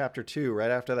 right in Chapter 2, right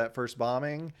after that first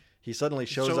bombing, he suddenly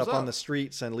shows up on the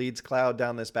streets and leads Cloud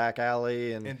down this back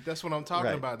alley. And that's what I'm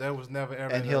talking about. That was never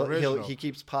ever in the original. He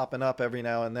keeps popping up every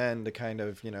now and then to kind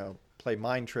of, play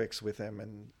mind tricks with him.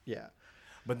 And yeah.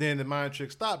 But then the mind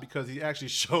trick stopped because he actually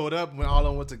showed up when all of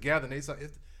them were together.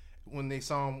 And when they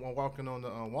saw him walking on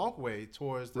the walkway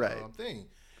towards the thing.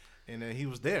 And he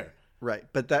was there. Right.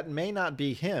 But that may not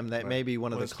be him. That may be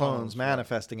one of the clones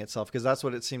manifesting itself, because that's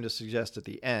what it seemed to suggest at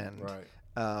the end. Right.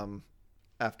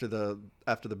 After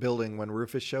the building, when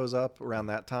Rufus shows up around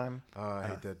that time. Oh, I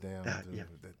hate that damn dude. Yeah.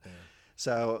 That damn.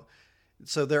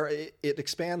 So there, it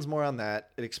expands more on that.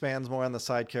 It expands more on the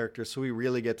side characters, so we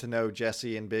really get to know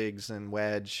Jesse and Biggs and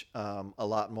Wedge a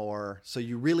lot more. So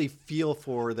you really feel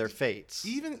for their fates,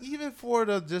 even for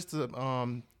the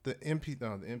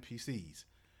NPCs.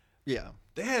 Yeah,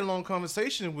 they had a long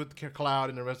conversation with Cloud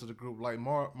and the rest of the group, like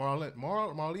Marlene,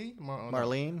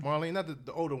 not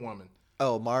the older woman.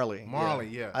 Oh, Marley,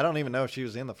 yeah. I don't even know if she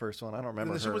was in the first one. I don't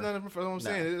remember her. She was not in the first one.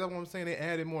 That's what I'm saying. They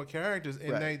added more characters,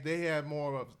 and they had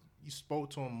more of. You spoke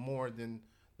to them more than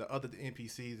the other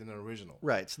NPCs in the original.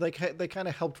 Right. So they kind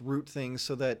of helped root things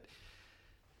so that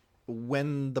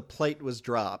when the plate was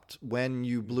dropped, when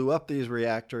you blew up these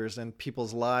reactors and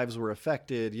people's lives were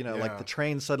affected, like the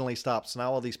train suddenly stops.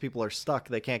 Now all these people are stuck.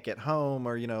 They can't get home,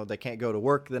 or, they can't go to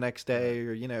work the next day,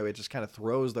 or, it just kind of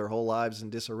throws their whole lives in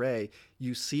disarray.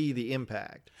 you see the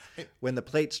impact. When the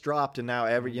plates dropped and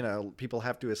now people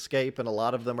have to escape and a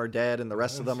lot of them are dead and the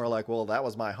rest of them are like, well, that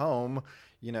was my home.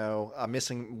 I'm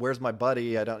missing, where's my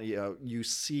buddy? I don't, you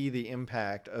see the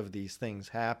impact of these things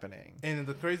happening. And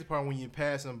the crazy part, when you're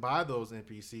passing by those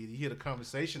NPCs, you hear the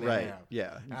conversation they Right, have.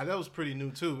 yeah. Now, that was pretty new,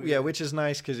 too. Yeah, which is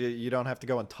nice because you don't have to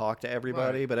go and talk to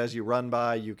everybody, Right. but as you run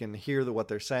by, you can hear what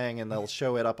they're saying, and they'll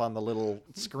show it up on the little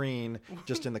screen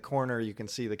just in the corner. You can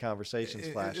see the conversations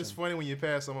flashing. It's funny when you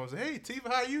pass someone and say, hey,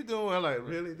 Tifa, how you doing? I'm like,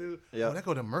 really, dude? Yeah. Oh, that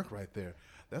go to Merc right there.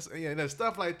 There's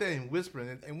stuff like that and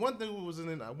whispering. And one thing was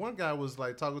one guy was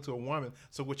like talking to a woman.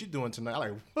 So what you doing tonight? I'm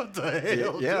like, what the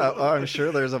hell? Yeah, I'm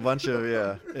sure there's a bunch of,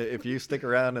 if you stick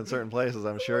around in certain places,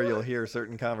 I'm sure you'll hear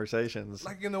certain conversations.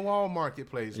 Like in the Walmart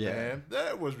marketplace, Yeah. man.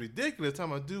 That was ridiculous.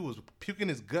 Time a dude was puking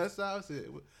his guts out. I said,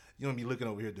 you don't be looking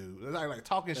over here, dude. Like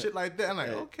talking shit like that. I'm like,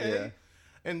 okay. Yeah.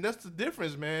 And that's the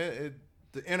difference, man.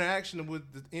 The interaction with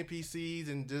the NPCs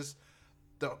and just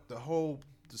the whole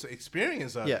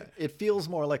experience of it. It feels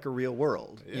more like a real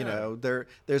world. Yeah.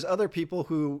 There's other people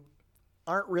who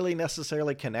aren't really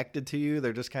necessarily connected to you.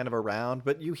 They're just kind of around,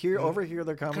 but you overhear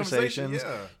their conversations.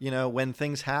 Yeah. When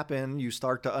things happen, you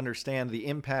start to understand the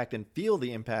impact and feel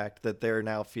the impact that they're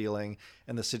now feeling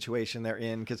and the situation they're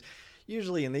in. Because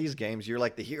usually in these games, you're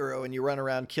like the hero and you run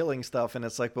around killing stuff. And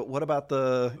it's like, but what about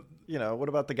the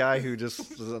guy who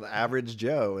just is an average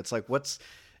Joe? It's like, what's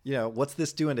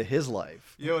this doing to his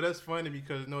life? Yo, that's funny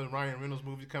because the Ryan Reynolds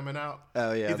movie coming out.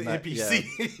 Oh yeah, he's an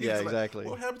NPC. Yeah, Like, exactly.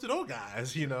 what happened to those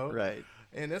guys? Right.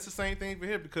 And that's the same thing for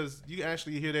here because you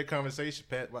actually hear that conversation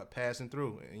passing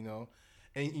through.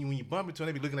 And when you bump into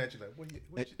them, they be looking at you like, what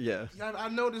you Yeah. I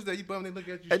noticed that you bump, they look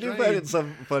at you. I do find it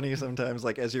funny sometimes,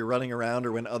 like as you're running around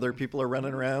or when other people are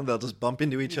running around, they'll just bump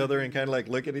into each other and kind of like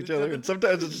look at each other. And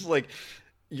sometimes it's just like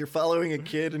you're following a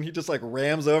kid and he just like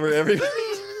rams over everybody.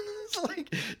 It's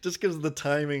like just because the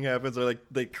timing happens or like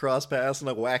they cross paths and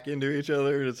like whack into each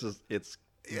other. It's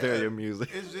very amusing.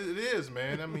 It is,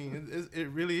 man. I mean, it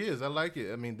really is. I like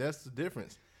it. I mean, that's the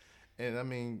difference. And I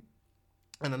mean,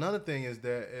 and another thing is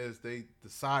the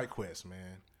side quests,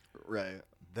 man. Right.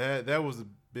 That was a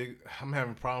big. I'm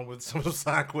having a problem with some of those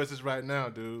side quests right now,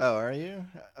 dude. Oh, are you?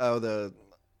 Oh, the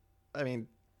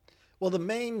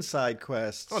main side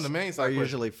quests. are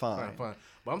usually fine.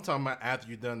 But I'm talking about after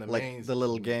you've done the main, the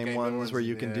little game ones where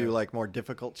you can do like more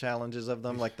difficult challenges of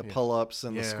them, like the pull-ups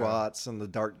and the squats and the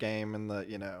dart game and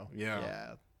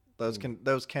the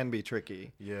those can be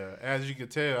tricky. Yeah, as you can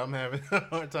tell, I'm having a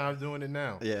hard time doing it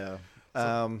now. Yeah.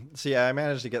 I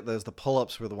managed to get those. The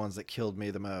pull-ups were the ones that killed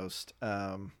me the most.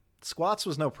 Squats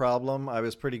was no problem. I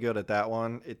was pretty good at that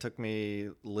one. It took me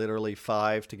literally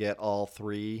 5 to get all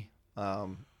 3.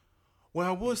 Well,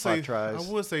 I would say tries.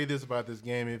 This about this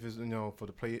game. If it's for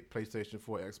the PlayStation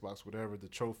 4, Xbox, whatever, the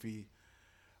trophy,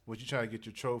 what you try to get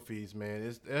your trophies, man,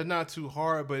 it's not too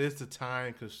hard, but it's the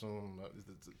time consumed.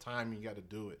 It's the time you got to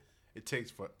do it. It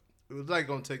was like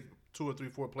gonna take 2 or 3,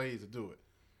 4 plays to do it.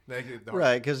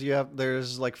 Right, because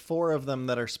there's like 4 of them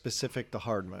that are specific to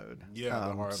hard mode. Yeah,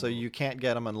 the hard so mode. You can't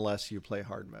get them unless you play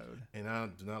hard mode. And I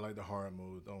do not like the hard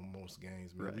mode on most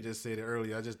games, man. Right. We just said it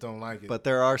earlier. I just don't like it. But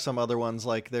there are some other ones,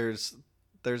 like there's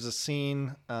a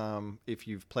scene, if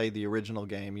you've played the original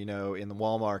game, in the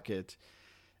wall market,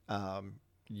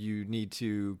 you need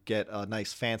to get a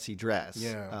nice fancy dress.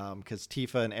 Yeah. Because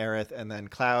Tifa and Aerith and then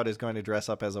Cloud is going to dress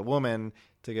up as a woman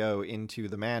to go into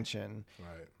the mansion.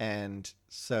 Right. And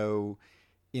so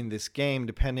in this game,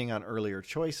 depending on earlier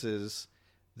choices,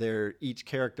 each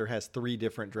character has 3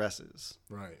 different dresses.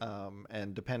 Right.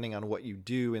 And depending on what you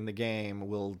do in the game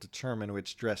will determine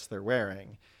which dress they're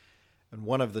wearing. And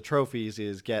one of the trophies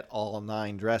is get all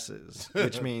 9 dresses,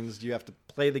 which means you have to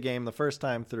play the game the first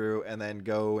time through and then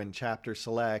go and chapter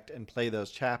select and play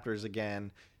those chapters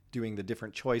again, doing the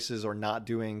different choices or not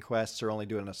doing quests or only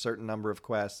doing a certain number of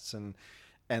quests. And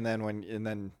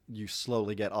then you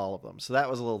slowly get all of them. So that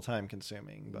was a little time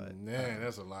consuming, but man,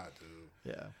 that's a lot, dude.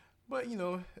 Yeah. But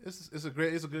it's a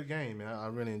good game, man. I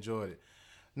really enjoyed it.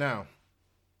 Now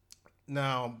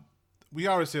we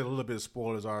already said a little bit of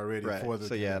spoilers already for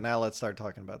the game. Now let's start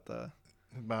talking about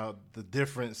the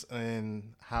difference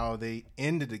in how they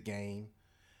ended the game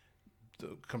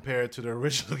compared to the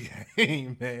original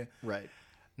game, man. Right.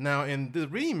 Now in the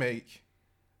remake,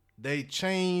 they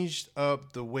changed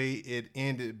up the way it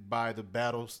ended by the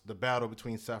battle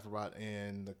between Sephiroth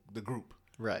and the group.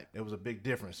 Right. It was a big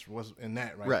difference in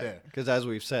that right there. Because as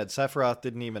we've said, Sephiroth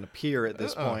didn't even appear at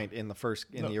this point in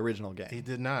the original game. He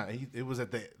did not. It was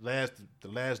at the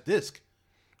last disc.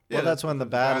 Well, that's when the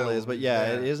battle is, but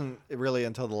yeah. it isn't really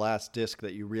until the last disc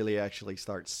that you really actually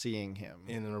start seeing him.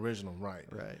 In an original, right?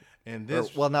 Right. And Or,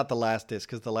 this, well, not the last disc,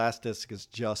 because the last disc is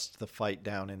just the fight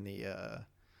down in the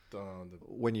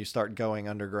when you start going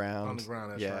underground.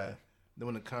 underground, that's right. Then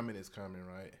when the comet is coming,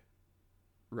 right?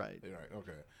 Right. Right.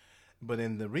 Okay. But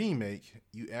in the remake,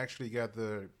 you actually got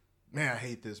the man. I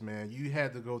hate this, man. You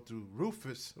had to go through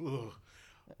Rufus. Ugh.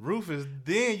 Rufus.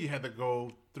 Then you had to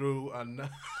go through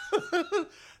another.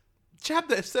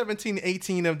 Chapter 17,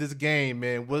 18 of this game,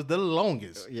 man, was the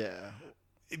longest. Yeah.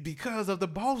 Because of the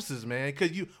bosses, man.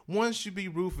 Because once you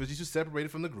beat Rufus, you just separated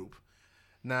from the group.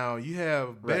 Now you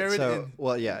have Barrett. Right.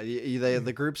 So,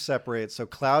 the group separates. So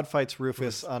Cloud fights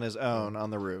Rufus on his own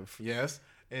on the roof. Yes.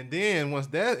 And then once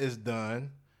that is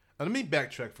done, let me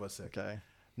backtrack for a second. Okay.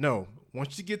 No,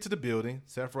 once you get to the building,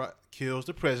 Sephiroth kills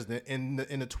the president. And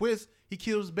in the twist, he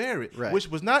kills Barrett, right. which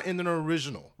was not in the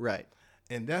original. Right.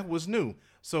 And that was new.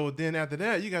 So then after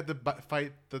that, you got to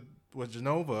fight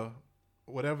Genova,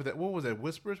 whatever that. What was that?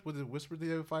 Whispers? Was it Whispers they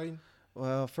were fighting?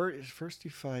 Well, first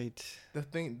you fight the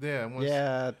thing there.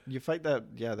 Yeah, you fight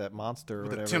that monster or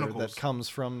with whatever the tentacles that comes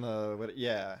from the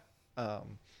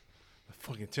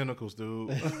fucking tentacles, dude.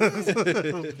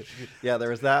 Yeah, there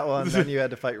was that one. Then you had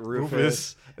to fight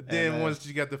Rufus. Then once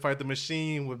you got to fight the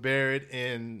machine with Barrett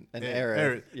and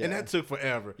Aerith. Yeah. And that took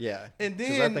forever. Yeah. And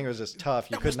then that thing was just tough.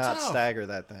 You could not stagger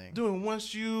that thing. Dude,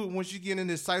 once you get in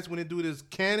the sights when they do this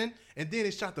cannon and then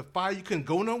it shot the fire, you couldn't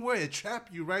go nowhere. It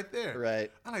trapped you right there. Right.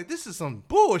 I'm like, this is some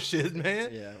bullshit,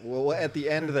 man. Yeah. Well, at the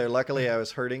end there, luckily I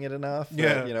was hurting it enough.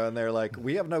 Yeah. And they're like,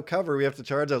 we have no cover. We have to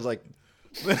charge. I was like,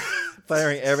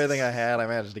 firing everything I had. I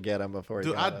managed to get him before.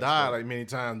 Dude, I died like many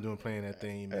times playing that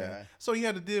thing, man. Yeah. So you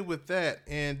had to deal with that,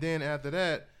 and then after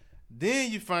that, then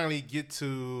you finally get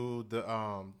to the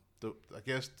I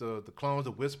guess the clones,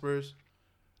 the Whispers.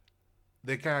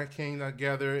 They kind of came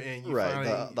together, and you finally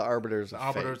the Arbiters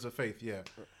of Faith, yeah.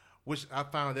 Which I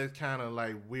found that kind of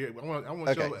like weird. I want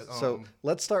to okay, show. So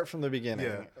let's start from the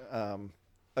beginning. Yeah.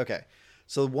 Okay.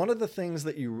 So one of the things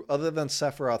that other than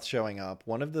Sephiroth showing up,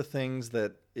 one of the things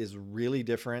that is really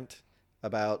different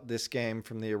about this game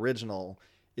from the original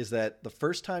is that the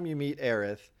first time you meet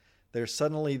Aerith, there's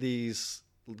suddenly these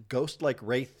ghost-like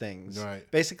wraith things. Right.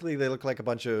 Basically, they look like a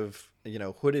bunch of,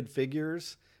 hooded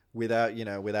figures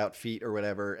without feet or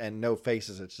whatever, and no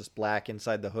faces. It's just black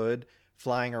inside the hood,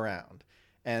 flying around.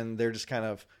 And they're just kind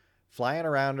of flying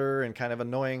around her and kind of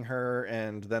annoying her,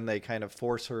 and then they kind of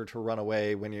force her to run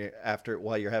away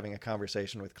while you're having a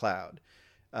conversation with Cloud,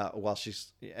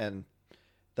 and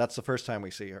that's the first time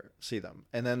we see them.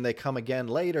 And then they come again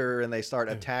later and they start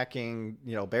attacking,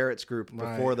 Barrett's group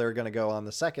before they're going to go on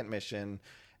the second mission,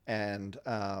 and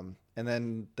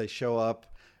then they show up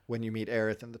when you meet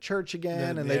Aerith in the church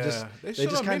again, and they just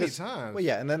kind of times. Well,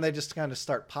 yeah, and then they just kind of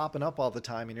start popping up all the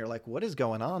time, and you're like, what is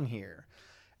going on here?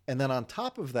 And then on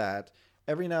top of that,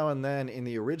 every now and then in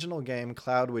the original game,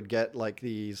 Cloud would get like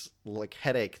these like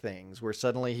headache things where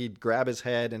suddenly he'd grab his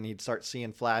head and he'd start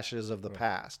seeing flashes of the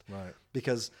past. Right.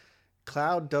 Because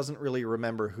Cloud doesn't really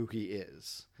remember who he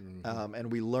is. Mm-hmm.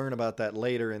 And we learn about that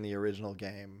later in the original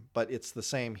game. But it's the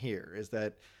same here, is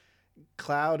that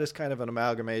Cloud is kind of an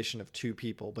amalgamation of two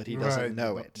people, but he doesn't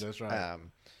know it. That's right.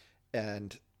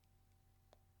 And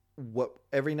what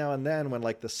every now and then when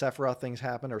like the Sephiroth things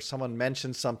happen or someone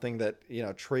mentions something that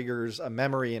triggers a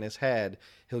memory in his head,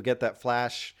 he'll get that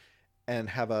flash and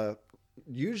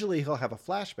usually he'll have a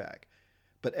flashback.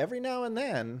 But every now and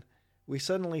then we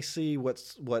suddenly see what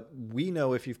we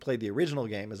know if you've played the original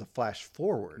game is a flash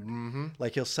forward. Mm-hmm.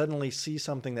 Like he'll suddenly see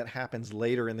something that happens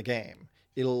later in the game.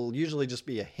 It'll usually just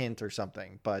be a hint or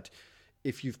something, but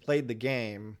if you've played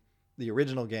the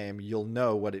original game, you'll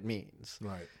know what it means.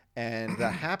 Right. And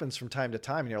that happens from time to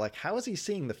time, and you're like, "How is he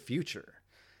seeing the future?"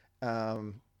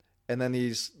 And then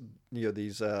these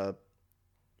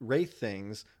wraith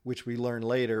things, which we learn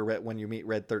later when you meet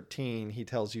Red 13, he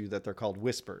tells you that they're called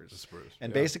Whispers.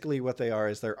 And basically, what they are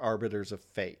is they're arbiters of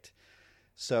fate.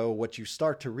 So what you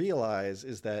start to realize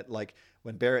is that, like,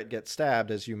 when Barrett gets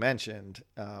stabbed, as you mentioned,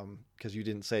 because you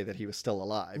didn't say that he was still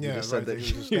alive, you just said that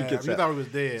he was stabbed. You thought he was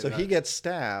dead. So he gets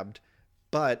stabbed.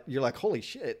 But you're like, holy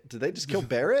shit, did they just kill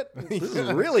Barrett? This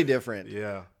is really different.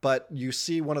 Yeah. But you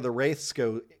see one of the wraiths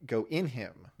go in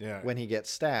him when he gets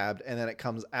stabbed, and then it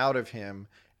comes out of him,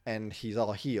 and he's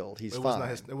all healed. He's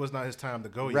fine. It was not his time to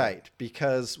go yet. Right,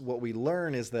 because what we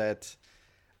learn is that,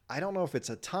 I don't know if it's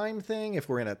a time thing, if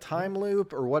we're in a time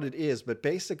loop, or what it is, but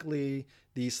basically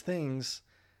these things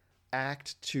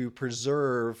act to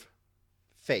preserve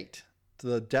fate,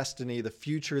 the destiny, the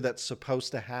future that's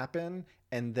supposed to happen,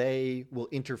 and they will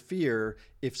interfere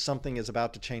if something is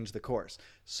about to change the course.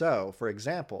 So, for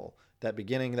example, that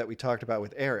beginning that we talked about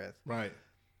with Aerith, Right.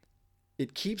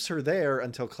 it keeps her there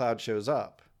until Cloud shows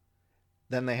up.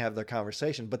 Then they have their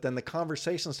conversation, but then the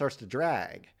conversation starts to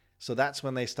drag. So that's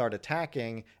when they start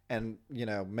attacking and,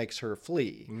 makes her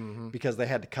flee because they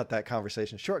had to cut that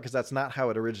conversation short because that's not how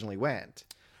it originally went.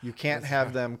 You can't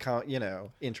have them,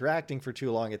 interacting for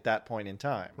too long at that point in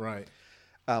time. Right.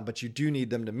 But you do need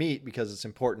them to meet because it's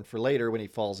important for later when he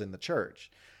falls in the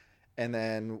church. And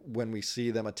then when we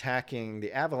see them attacking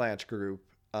the Avalanche group,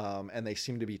 and they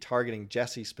seem to be targeting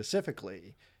Jesse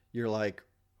specifically, you're like,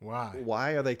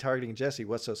 why are they targeting Jesse?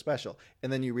 What's so special?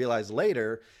 And then you realize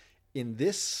later, in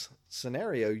this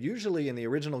scenario, usually in the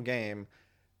original game,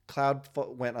 Cloud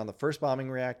went on the first bombing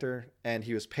reactor and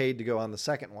he was paid to go on the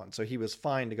second one. So he was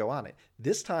fine to go on it.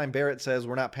 This time Barrett says,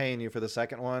 we're not paying you for the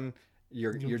second one.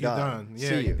 You're done. Yeah,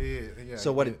 See you. did. Yeah,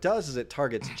 so what it does is it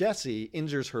targets Jesse,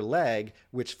 injures her leg,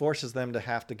 which forces them to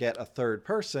have to get a third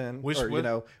person, which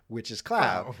is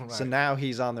Cloud. Oh, right. So now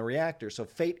he's on the reactor. So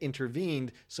fate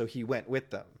intervened, so he went with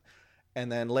them. And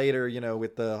then later,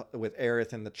 with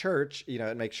Aerith in the church,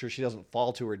 it makes sure she doesn't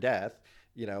fall to her death.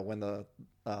 When the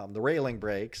railing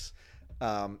breaks,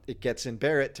 it gets in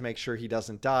Barrett to make sure he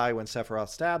doesn't die when Sephiroth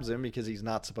stabs him because he's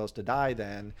not supposed to die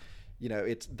then.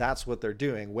 That's what they're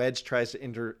doing. Wedge tries to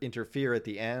interfere at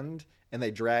the end, and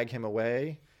they drag him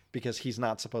away because he's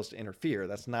not supposed to interfere.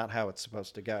 That's not how it's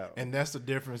supposed to go. And that's the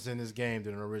difference in this game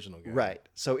than an original game. Right.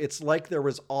 So it's like there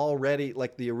was already,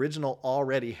 like the original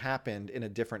already happened in a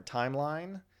different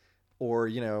timeline, or,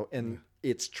 and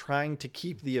it's trying to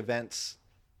keep the events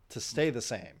to stay the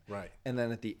same. Right. And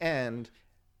then at the end,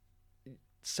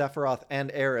 Sephiroth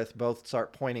and Aerith both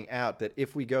start pointing out that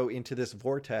if we go into this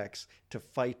vortex to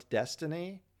fight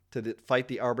destiny, to fight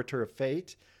the arbiter of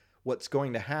fate, what's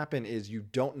going to happen is you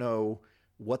don't know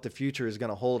what the future is going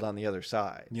to hold on the other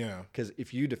side. Yeah. Because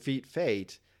if you defeat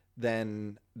fate,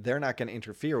 then they're not going to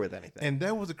interfere with anything. And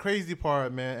that was the crazy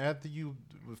part, man. After you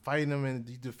fight them and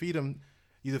you defeat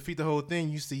the whole thing,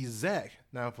 you see Zack.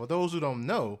 Now, for those who don't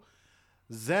know,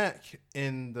 Zack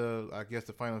in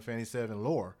the Final Fantasy VII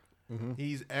lore,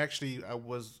 he's actually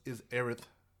is Aerith's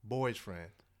boyfriend.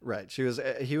 Right. He was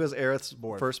Aerith's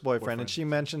first boyfriend, and she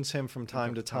mentions him from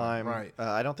time to time. Right.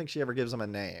 I don't think she ever gives him a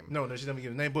name. No, she doesn't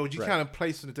give a name, but you kind of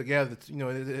place it together,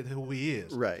 who he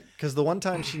is. Right. Because the one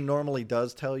time she normally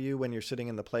does tell you when you're sitting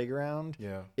in the playground,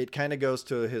 it kind of goes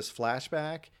to his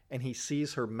flashback, and he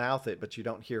sees her mouth it, but you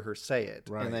don't hear her say it.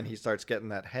 Right. And then he starts getting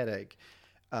that headache.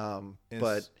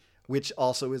 Which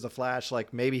also is a flash,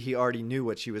 like maybe he already knew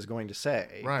what she was going to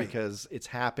say, right? Because it's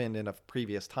happened in a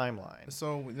previous timeline.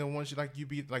 So once you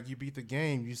beat the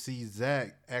game, you see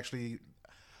Zack actually.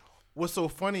 What's so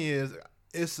funny is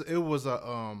it was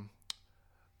a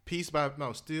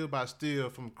Steel by Steel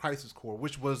from Crisis Core,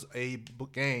 which was a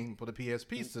game for the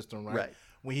PSP system, right? Right.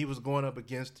 When he was going up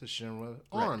against the Shinra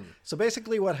army. So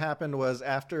basically, what happened was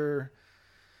after.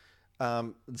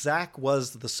 Zack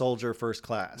was the soldier first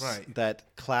class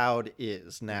that Cloud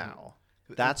is now.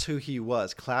 That's who he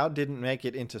was. Cloud didn't make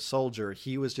it into soldier.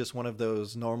 He was just one of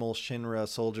those normal Shinra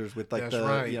soldiers with like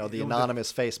the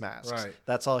anonymous face masks. Right.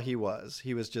 That's all he was.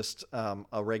 He was just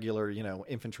a regular,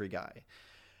 infantry guy.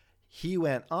 He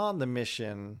went on the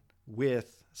mission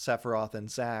with Sephiroth and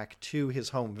Zack to his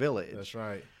home village. That's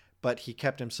right. But he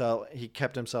kept himself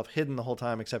hidden the whole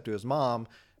time except to his mom.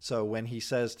 So when he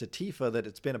says to Tifa that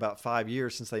it's been about 5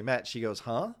 years since they met, she goes,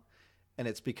 huh? And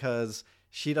it's because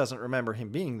she doesn't remember him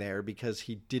being there because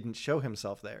he didn't show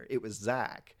himself there. It was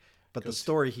Zack. But the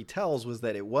story he tells was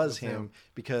that it was him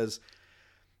because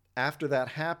after that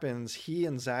happens, he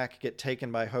and Zack get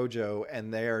taken by Hojo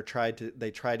and they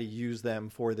try to use them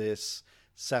for this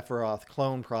Sephiroth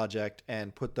clone project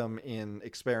and put them in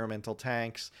experimental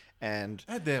tanks and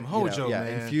that damn Hojo,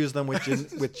 man. Infuse them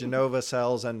with Genova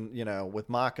cells and with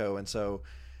Mako. And so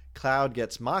Cloud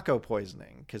gets Mako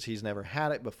poisoning because he's never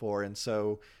had it before. And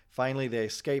so finally they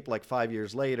escape like 5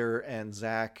 years later, and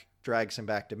Zack drags him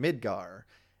back to Midgar.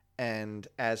 And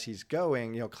as he's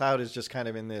going, Cloud is just kind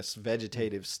of in this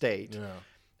vegetative state. Yeah.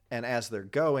 And as they're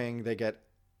going, they get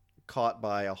caught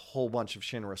by a whole bunch of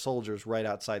Shinra soldiers right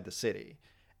outside the city.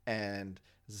 And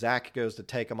Zack goes to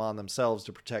take them on themselves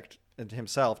to protect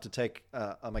himself, to take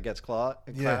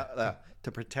to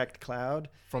protect Cloud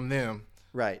from them.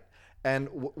 Right. And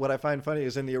what I find funny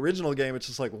is in the original game, it's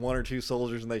just like one or two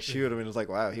soldiers and they shoot him, and it's like,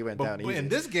 wow, he went down easy. But in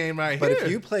this game right here, but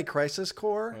if you play Crisis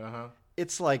Core,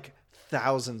 it's like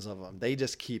thousands of them. They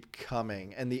just keep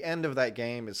coming, and the end of that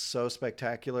game is so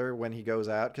spectacular when he goes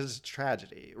out because it's a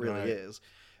tragedy. It really is.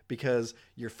 because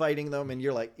you're fighting them and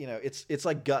you're like, it's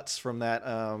like Guts from that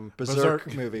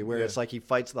Berserk movie where it's like he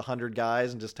fights the 100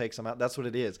 guys and just takes them out. That's what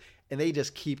it is. And they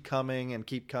just keep coming and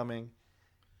keep coming.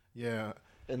 Yeah.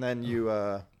 And then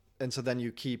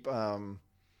you keep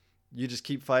you just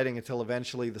keep fighting until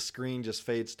eventually the screen just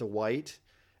fades to white,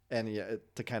 and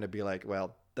to kind of be like,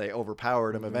 well, they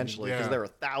overpowered him eventually because there were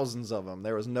thousands of them.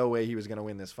 There was no way he was going to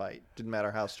win this fight. Didn't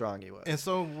matter how strong he was. And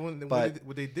so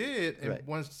what they did, and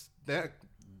once that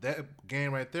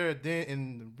game right there, then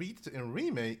in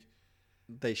remake,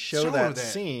 they show that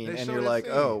scene, and you're like,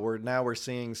 oh, we're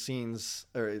seeing scenes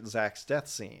or Zack's death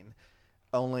scene.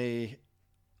 Only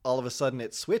all of a sudden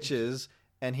it switches.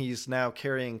 And he's now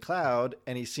carrying Cloud,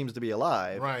 and he seems to be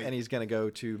alive. Right. And he's going to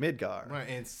go to Midgar. Right.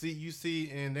 And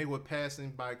and they were passing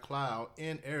by Cloud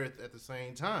and Aerith at the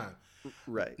same time.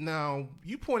 Right. Now,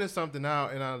 you pointed something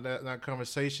out in our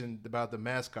conversation about the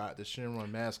mascot, the Shenron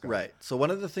mascot. Right. So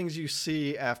one of the things you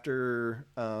see after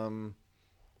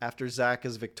Zack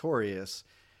is victorious,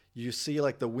 you see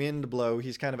like the wind blow.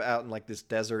 He's kind of out in like this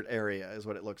desert area is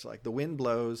what it looks like. The wind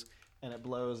blows, and it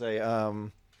blows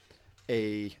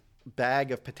a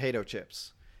bag of potato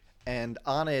chips, and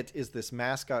on it is this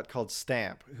mascot called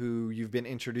Stamp, who you've been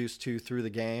introduced to through the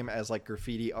game as like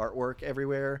graffiti artwork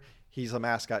everywhere. He's a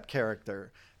mascot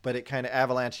character, but it kind of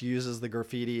Avalanche uses the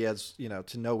graffiti as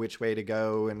to know which way to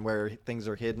go and where things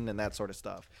are hidden and that sort of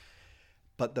stuff.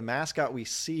 But the mascot we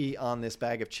see on this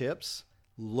bag of chips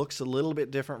looks a little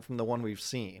bit different from the one we've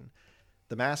seen.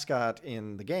 The mascot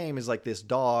in the game is like this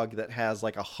dog that has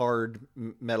like a hard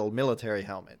metal military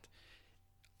helmet.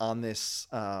 On this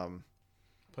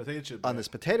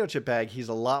potato chip bag, he's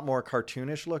a lot more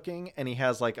cartoonish looking, and he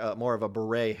has like more of a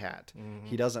beret hat. Mm-hmm.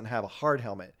 He doesn't have a hard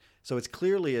helmet, so it's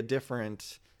clearly a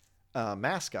different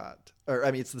mascot. Or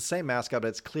I mean, it's the same mascot, but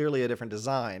it's clearly a different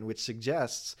design, which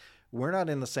suggests we're not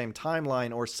in the same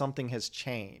timeline or something has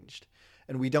changed,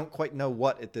 and we don't quite know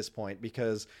what at this point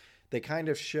because they kind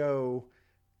of show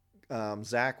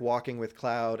Zack walking with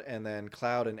Cloud, and then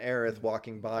Cloud and Aerith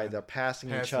walking by. They're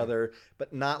passing each other,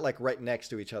 but not like right next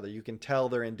to each other. You can tell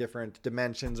they're in different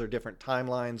dimensions or different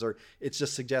timelines, or it's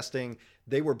just suggesting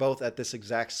they were both at this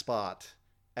exact spot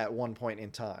at one point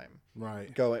in time,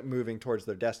 right? Moving towards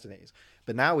their destinies.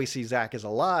 But now we see Zack is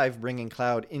alive, bringing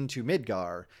Cloud into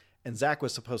Midgar, and Zack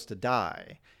was supposed to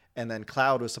die. And then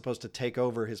Cloud was supposed to take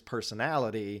over his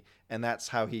personality, and that's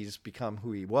how he's become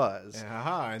who he was.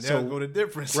 And there go the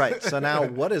difference. Right. So now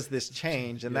what is this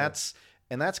change? And that's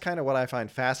kind of what I find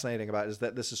fascinating about it, is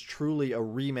that this is truly a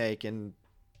remake in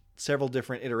several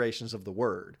different iterations of the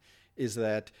word. Is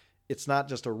that it's not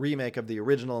just a remake of the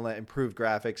original and that improved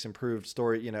graphics, improved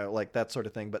story, like that sort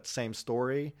of thing, but same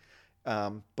story.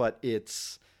 But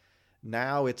it's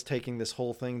taking this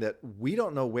whole thing that we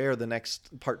don't know where the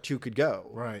next part 2 could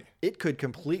go. Right.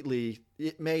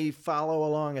 It may follow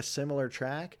along a similar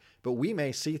track, but we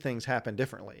may see things happen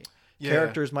differently. Yeah.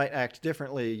 Characters might act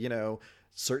differently,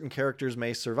 certain characters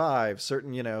may survive,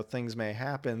 certain, things may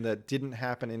happen that didn't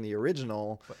happen in the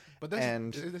original. But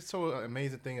that's so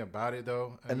amazing thing about it,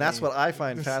 though. That's what I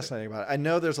find fascinating about it. I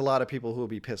know there's a lot of people who will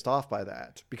be pissed off by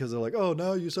that because they're like, oh,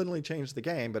 no, you suddenly changed the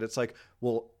game. But it's like,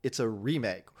 well, it's a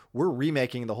remake. We're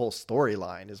remaking the whole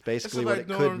storyline is basically what it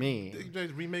could mean.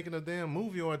 Just remaking a damn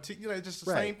movie or just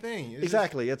the same thing.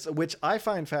 Exactly. Which I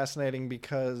find fascinating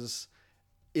because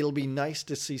it'll be nice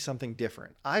to see something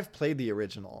different. I've played the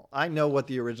original. I know what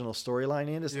the original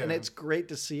storyline is, and it's great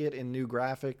to see it in new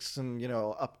graphics and,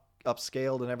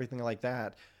 upscaled and everything like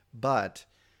that. But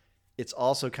it's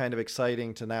also kind of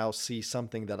exciting to now see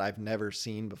something that I've never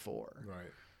seen before.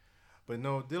 Right. But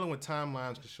no, dealing with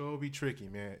timelines can sure be tricky,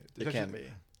 man. It can be.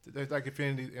 It's like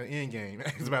Infinity Endgame.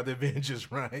 It's about the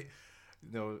Avengers, right?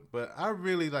 But I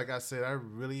really, like I said, I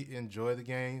really enjoy the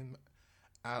game.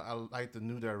 I like the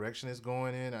new direction it's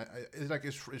going in. It's like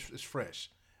it's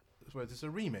fresh. It's a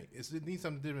remake. It needs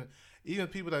something different. Even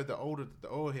people like the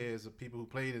old heads, the people who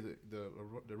played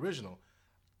the original,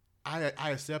 I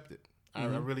accept it.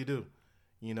 Mm-hmm. I really do.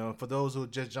 For those who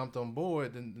just jumped on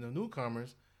board, the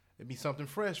newcomers, it'd be something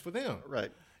fresh for them.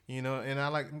 Right. And I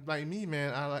like me,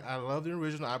 man. I love the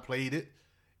original. I played it.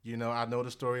 I know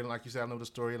the story. Like you said, I know the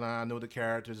storyline. I know the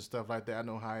characters and stuff like that. I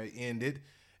know how it ended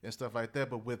and stuff like that.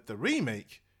 But with the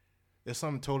remake, it's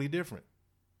something totally different.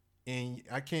 And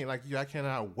I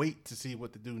cannot wait to see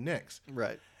what to do next.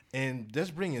 Right. And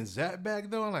just bringing Zack back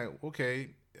though, I'm like, okay,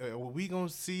 are we gonna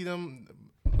see them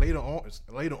later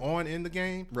on in the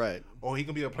game? Right. Or he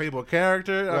gonna be a playable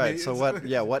character? Right. I mean, so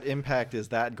what impact is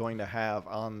that going to have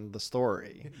on the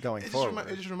story going forward?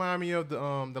 It just reminds me of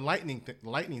the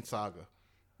lightning saga.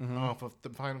 for the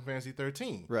Final Fantasy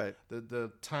 13. Right.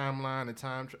 The timeline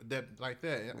and that like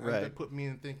that. Right. That put me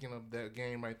in thinking of that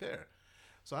game right there.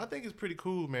 So I think it's pretty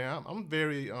cool, man. I'm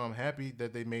very happy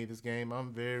that they made this game.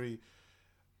 I'm very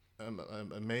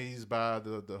amazed by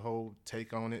the whole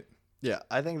take on it. Yeah,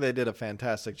 I think they did a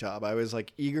fantastic job. I was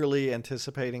like eagerly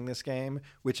anticipating this game,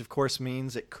 which of course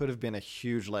means it could have been a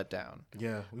huge letdown.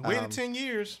 Yeah, we waited 10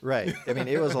 years. Right. I mean,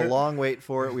 it was a long wait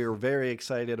for it. We were very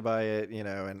excited by it,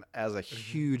 and as a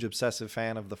huge obsessive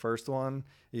fan of the first one,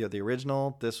 the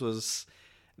original,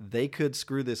 they could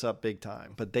screw this up big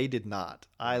time, but they did not.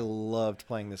 I loved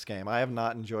playing this game. I have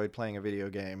not enjoyed playing a video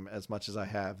game as much as I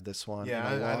have this one in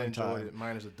a long I enjoyed time. it.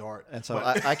 Mine is a dart. And so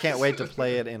I can't wait to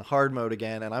play it in hard mode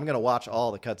again, and I'm going to watch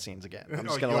all the cutscenes again. I'm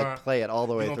just going to play it all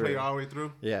the way through. Play it all the way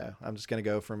through? Yeah, I'm just going to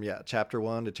go from chapter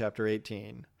 1 to chapter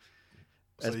 18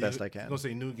 as best I can. You're going to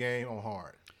say new game on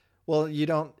hard. Well, you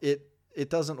don't it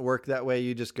doesn't work that way.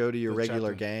 You just go to your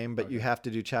regular game, but you have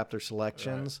to do chapter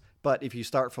selections. Right. But if you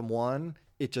start from 1,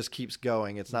 it just keeps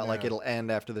going. It's not like it'll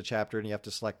end after the chapter and you have to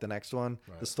select the next one.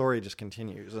 Right. The story just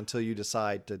continues until you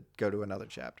decide to go to another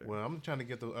chapter. Well, I'm trying to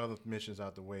get the other missions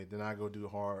out the way. Then I go do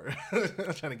hard.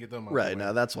 I'm trying to get them out the way. Right.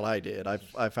 Now, that's what I did. I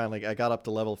got up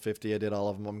to level 50. I did all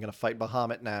of them. I'm going to fight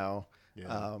Bahamut now.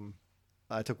 Yeah.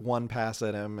 I took one pass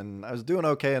at him, and I was doing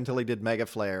okay until he did Mega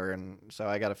Flare, and so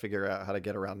I got to figure out how to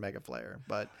get around Mega Flare.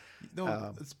 But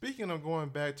speaking of going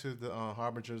back to the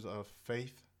Harbingers of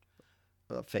Faith,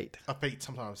 Fate.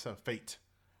 Sometimes Fate.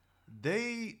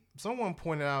 Someone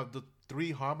pointed out the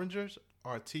 3 Harbingers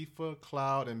are Tifa,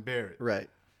 Cloud, and Barret. Right.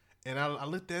 And I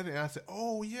looked at it and I said,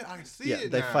 "Oh yeah, I see it." Yeah,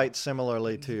 they fight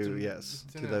similarly to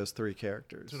those 3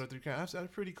 characters. To the 3 characters.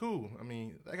 That's pretty cool. I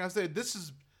mean, like I said, this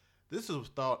is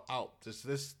thought out.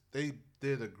 They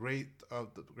did a great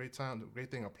time. The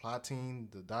great thing of plotting,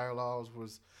 the dialogues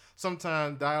was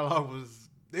sometimes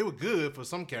they were good for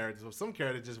some characters, but some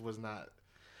characters just was not.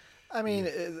 I mean,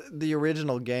 the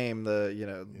original game,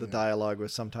 the dialogue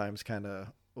was sometimes kind of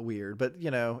weird, but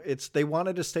they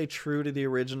wanted to stay true to the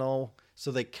original,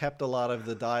 so they kept a lot of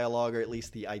the dialogue, or at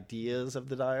least the ideas of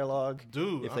the dialogue.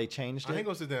 Dude, if they changed it, I ain't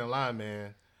gonna sit there and lie,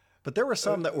 man. But there were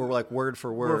some that were like word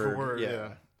for word. Word for word,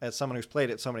 yeah. As someone who's played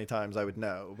it so many times, I would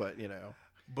know, but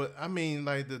But I mean,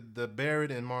 like the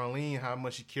Barret and Marlene, how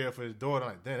much he cared for his daughter.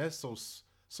 I'm like, damn, that's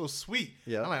so sweet.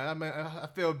 Yeah. I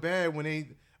felt bad when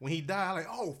he died. I'm like,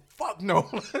 oh fuck no.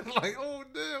 Like, oh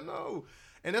damn no.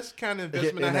 And that's the kind of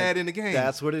investment I had in the game.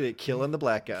 That's what it is. Killing the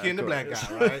black guy. Killing the black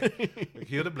guy, right?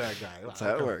 Kill the black guy. That's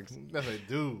how it works. That's like,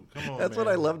 dude, come on. That's what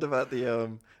I loved about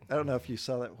the. I don't know if you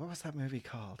saw that. What was that movie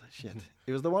called? Shit.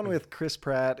 It was the one with Chris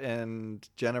Pratt and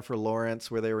Jennifer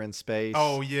Lawrence where they were in space.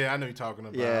 Oh yeah, I know you're talking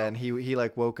about. Yeah, and he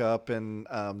like woke up and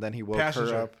then he woke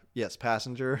Passenger. her up. Yes,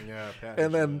 Passenger. Yeah, Passenger.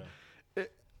 And then.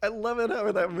 I love it how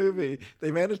in that movie they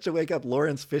managed to wake up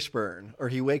Lawrence Fishburne, or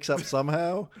he wakes up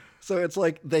somehow. So it's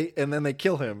like and then they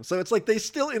kill him. So it's like they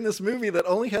still in this movie that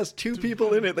only has 2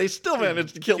 people in it. They still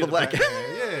managed to kill the black guy.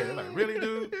 Yeah, like really,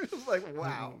 dude. It was like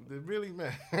wow, really,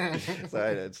 man.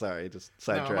 sorry, just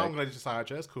sidetrack. No, I'm glad you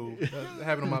sidetrack. That's cool.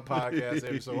 Having on my podcast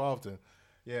every so often.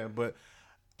 Yeah, but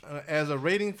as a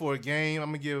rating for a game, I'm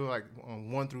gonna give it like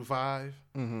 1 through 5.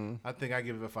 Mm-hmm. I think I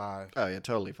give it a 5. Oh yeah,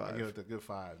 totally 5. I give it a good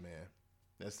 5, man.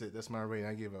 That's it. That's my rating.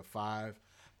 I give it a 5.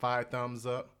 5 thumbs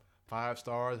up, 5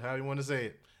 stars, however you want to say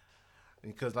it.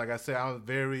 Because, like I said, I was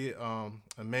very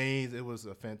amazed. It was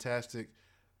fantastic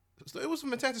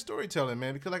storytelling,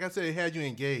 man. Because, like I said, it had you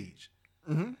engaged.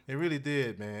 Mm-hmm. It really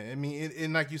did, man. I mean,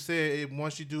 and like you said,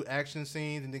 once you do action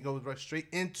scenes and then go right straight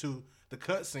into the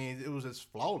cut scenes, it was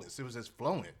just flawless. It was just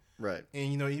flowing. Right.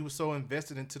 And, he was so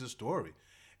invested into the story.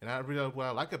 And I really, what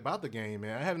I like about the game,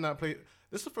 man, I have not played.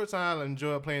 This is the first time I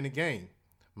enjoyed playing the game.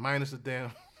 Minus the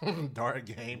damn dart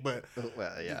game, but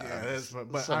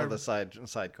but some of the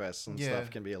side quests and stuff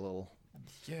can be a little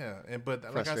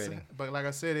frustrating. Like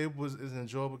I said, it's an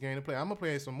enjoyable game to play. I'm gonna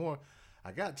play it some more.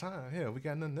 I got time. Yeah, we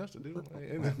got nothing else to do.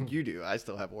 You do. I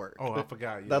still have work. Oh, I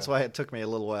forgot. Yeah. That's why it took me a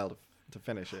little while to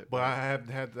finish it. But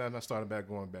I started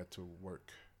going back to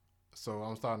work, so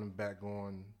I'm starting back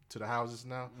going to the houses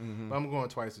now. Mm-hmm. But I'm going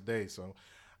twice a day, so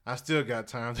I still got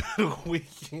time to do a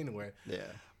week anyway. Yeah.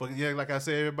 But yeah, like I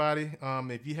said, everybody,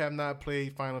 if you have not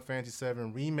played Final Fantasy VII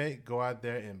Remake, go out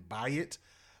there and buy it.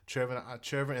 Trevor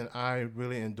and I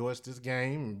really endorse this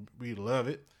game. We love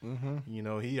it.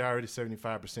 Mm-hmm. He already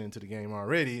 75% into the game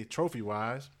already,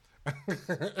 trophy-wise.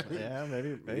 Yeah,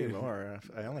 maybe more.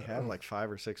 I only have like 5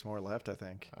 or 6 more left, I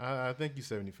think. I think you're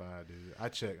 75, dude. I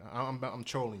checked. I'm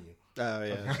trolling you. Oh,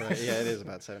 yeah. So, yeah, it is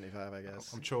about 75, I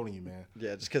guess. I'm trolling you, man.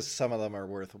 Yeah, just because some of them are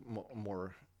worth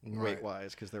more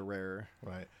weight-wise because they're rarer.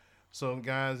 Right. So,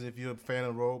 guys, if you're a fan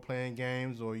of role-playing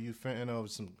games or you're a fan of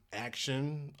some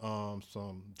action,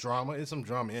 some drama, there's some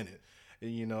drama in it,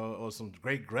 you know, or some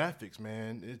great graphics,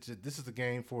 man, this is the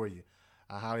game for you.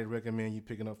 I highly recommend you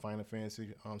picking up Final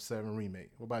Fantasy VII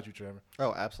Remake. What about you, Trevor?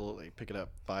 Oh, absolutely. Pick it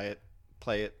up, buy it,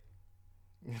 play it,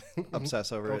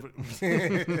 obsess over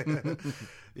it.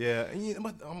 Yeah,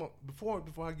 and before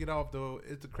I get off though,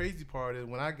 it's the crazy part is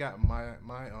when I got my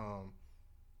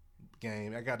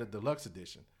game, I got the deluxe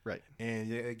edition, Right.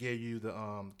 and it gave you the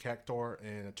Cactuar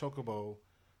and the Chocobo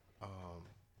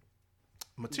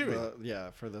material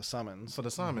For the summons.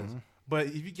 Mm-hmm. But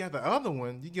if you got the other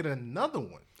one, you get another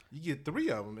one. You get 3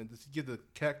 of them, and you get the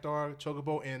Cactuar,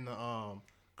 Chocobo, and the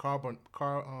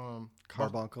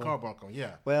Carbuncle.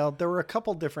 Yeah. Well, there were a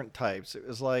couple different types. It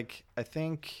was like I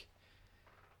think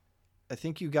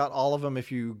you got all of them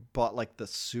if you bought like the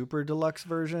super deluxe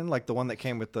version, like the one that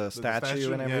came with the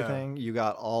statue and everything. Yeah. You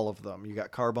got all of them. You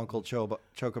got Carbuncle,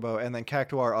 Chocobo, and then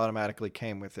Cactuar automatically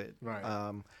came with it.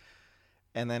 Right.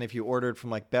 And then if you ordered from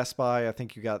like Best Buy, I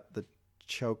think you got the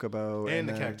Chocobo and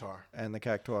the Cactuar. And the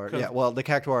Cactuar. Yeah, well, the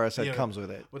Cactuar I said comes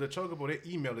with it. With the Chocobo, they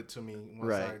emailed it to me.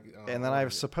 Right. And then I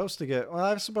was supposed to get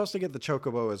the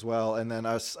Chocobo as well, and then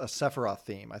a Sephiroth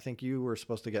theme. I think you were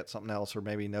supposed to get something else or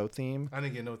maybe no theme. I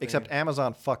didn't get no theme. Except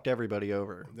Amazon fucked everybody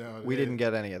over. No, we didn't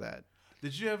get any of that.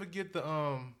 Did you ever get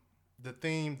the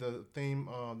theme, the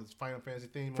Final Fantasy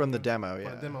theme? From the demo, yeah.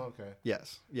 From the demo, okay.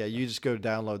 Yes. Yeah, you just go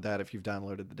download that if you've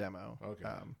downloaded the demo. Okay.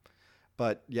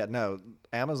 But yeah, no,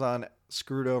 Amazon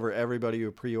screwed over everybody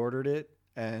who pre-ordered it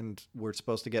and were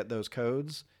supposed to get those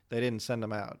codes. They didn't send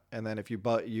them out. And then if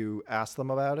you ask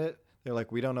them about it, they're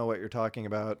like, we don't know what you're talking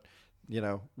about. You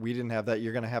know, we didn't have that.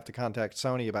 You're going to have to contact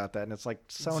Sony about that. And it's like,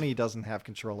 Sony doesn't have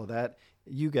control of that.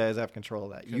 You guys have control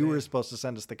of that. You were supposed to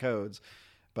send us the codes,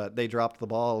 but they dropped the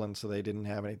ball. And so they didn't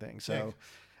have anything. So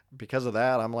because of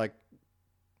that, I'm like,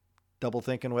 double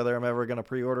thinking whether I'm ever going to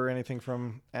pre-order anything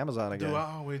from Amazon again.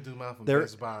 I always do mine from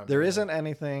Best Buy? There isn't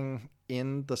anything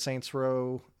in the Saints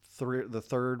Row the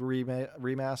third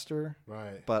remaster.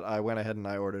 Right. But I went ahead and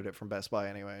I ordered it from Best Buy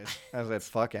anyways. I said,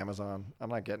 fuck Amazon.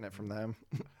 I'm not getting it from them.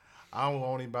 I will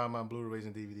only buy my Blu-rays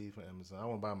and DVDs from Amazon. I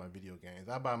won't buy my video games.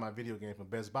 I buy my video games from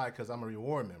Best Buy because I'm a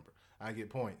reward member. I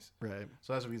get points. Right.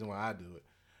 So that's the reason why I do it.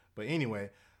 But anyway,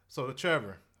 so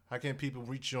Trevor, how can people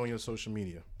reach you on your social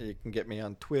media? You can get me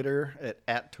on Twitter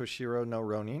at Toshiro no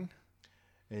Ronin.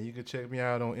 And you can check me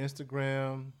out on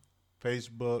Instagram,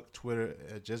 Facebook, Twitter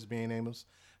at Just Being Amos.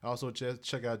 Also,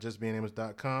 check out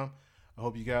justbeingamos.com. I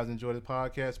hope you guys enjoy the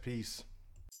podcast. Peace.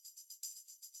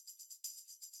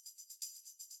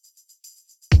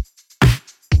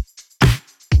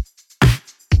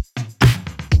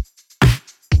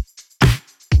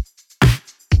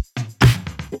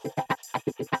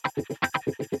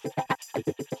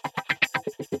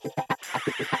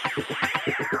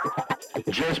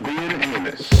 Just Being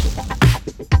Amos.